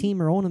research team,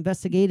 her own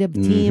investigative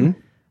team.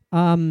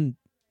 And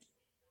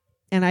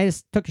I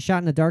just took a shot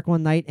in the dark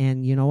one night,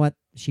 and you know what?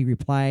 She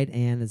replied,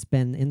 and it's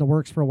been in the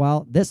works for a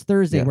while. This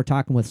Thursday, we're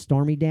talking with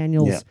Stormy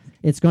Daniels. Yeah.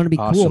 It's going to be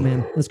cool,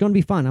 man. It's going to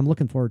be fun. I'm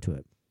looking forward to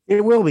it.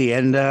 It will be.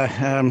 And,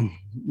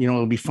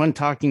 it'll be fun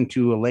talking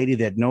to a lady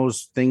that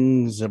knows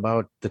things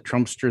about the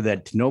Trumpster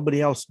that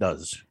nobody else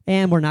does.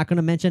 And we're not going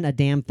to mention a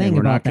damn thing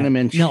we're about not going to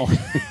mention. No,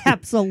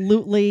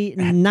 absolutely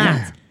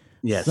not.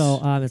 Yes. So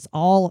it's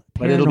all paranormal.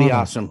 But it'll be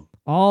awesome.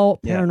 All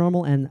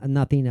paranormal and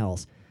nothing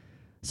else.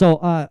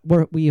 So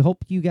we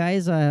hope you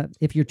guys,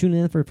 if you're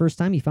tuning in for the first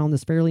time, you found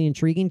this fairly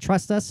intriguing.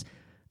 Trust us.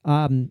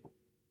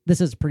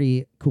 This is a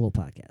pretty cool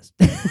podcast.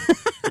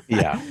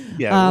 Yeah.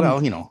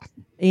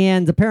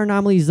 And the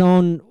Paranormally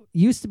Zone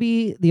used to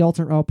be the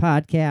Alternate Route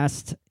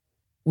podcast.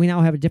 We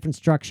now have a different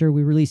structure.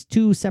 We release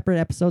 2 separate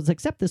episodes,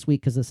 except this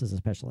week because this is a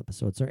special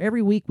episode. So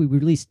every week we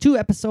release 2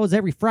 episodes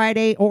every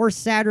Friday or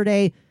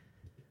Saturday.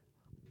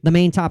 The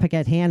main topic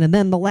at hand, and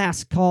then the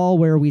last call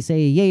where we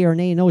say yay or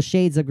nay, no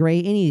shades of gray.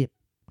 Any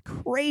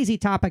crazy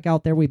topic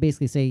out there, we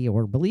basically say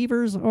we're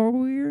believers or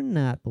we're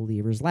not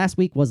believers. Last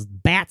week was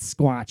Bat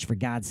Squatch, for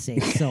God's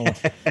sake. So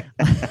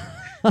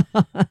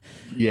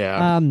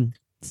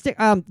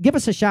give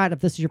us a shot if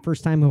this is your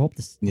first time. We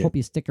hope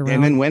you stick around.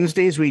 And then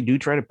Wednesdays we do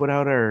try to put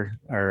out our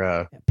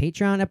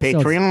Patreon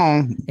episodes.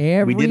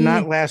 Patreon. We did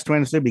not last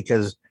Wednesday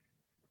because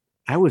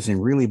I was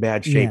in really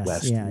bad shape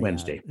last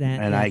Wednesday,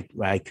 and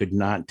I could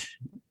not.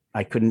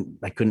 I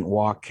couldn't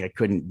walk. I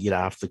couldn't get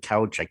off the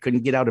couch. I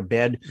couldn't get out of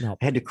bed. Nope.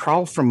 I had to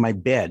crawl from my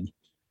bed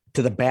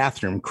to the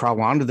bathroom,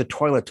 crawl onto the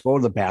toilet to go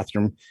to the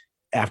bathroom.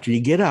 After you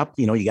get up,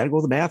 you got to go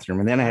to the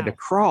bathroom. And then I had to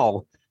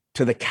crawl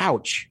to the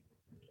couch.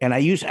 And I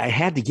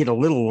had to get a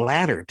little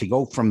ladder to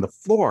go from the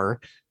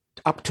floor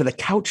up to the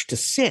couch to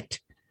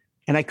sit.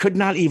 And I could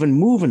not even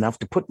move enough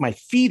to put my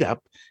feet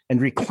up and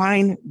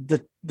recline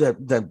the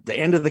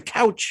end of the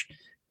couch.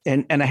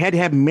 And I had to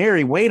have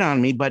Mary wait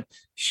on me, but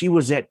she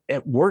was at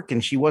work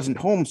and she wasn't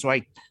home. So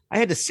I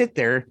had to sit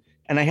there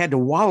and I had to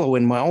wallow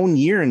in my own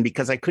urine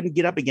because I couldn't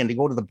get up again to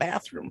go to the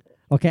bathroom.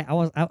 Okay.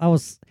 I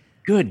was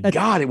Good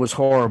God, it was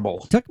horrible.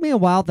 Took me a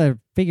while to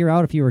figure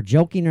out if you were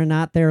joking or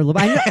not there.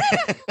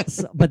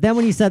 But then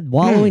when you said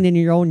wallowing in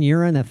your own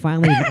urine, that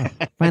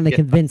finally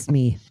convinced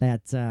me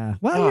that,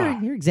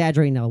 you're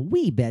exaggerating a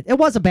wee bit. It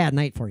was a bad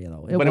night for you,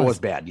 though. It was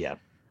bad, yeah.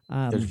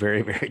 It was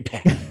very, very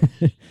bad.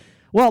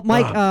 Well,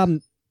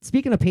 Mike,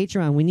 speaking of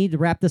Patreon, we need to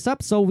wrap this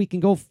up so we can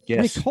go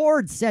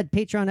record said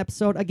Patreon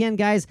episode. Again,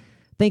 guys,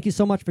 thank you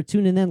so much for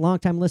tuning in.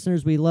 Longtime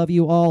listeners, we love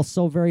you all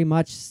so very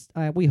much.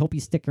 We hope you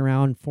stick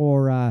around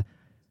for...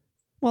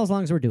 as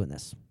long as we're doing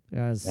this.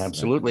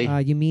 Absolutely.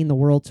 You mean the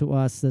world to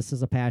us. This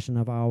is a passion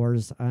of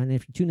ours. And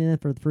if you're tuning in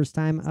for the first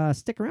time,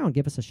 stick around.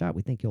 Give us a shot.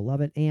 We think you'll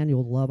love it, and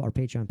you'll love our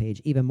Patreon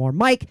page even more.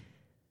 Mike,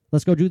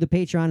 let's go do the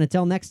Patreon.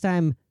 Until next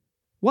time,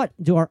 what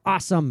do our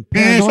awesome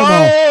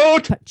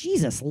paranormal...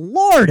 Jesus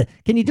Lord!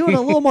 Can you do it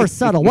a little more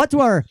subtle? What do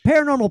our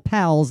paranormal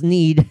pals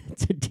need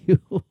to do?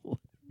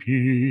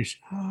 Peace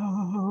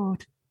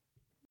out.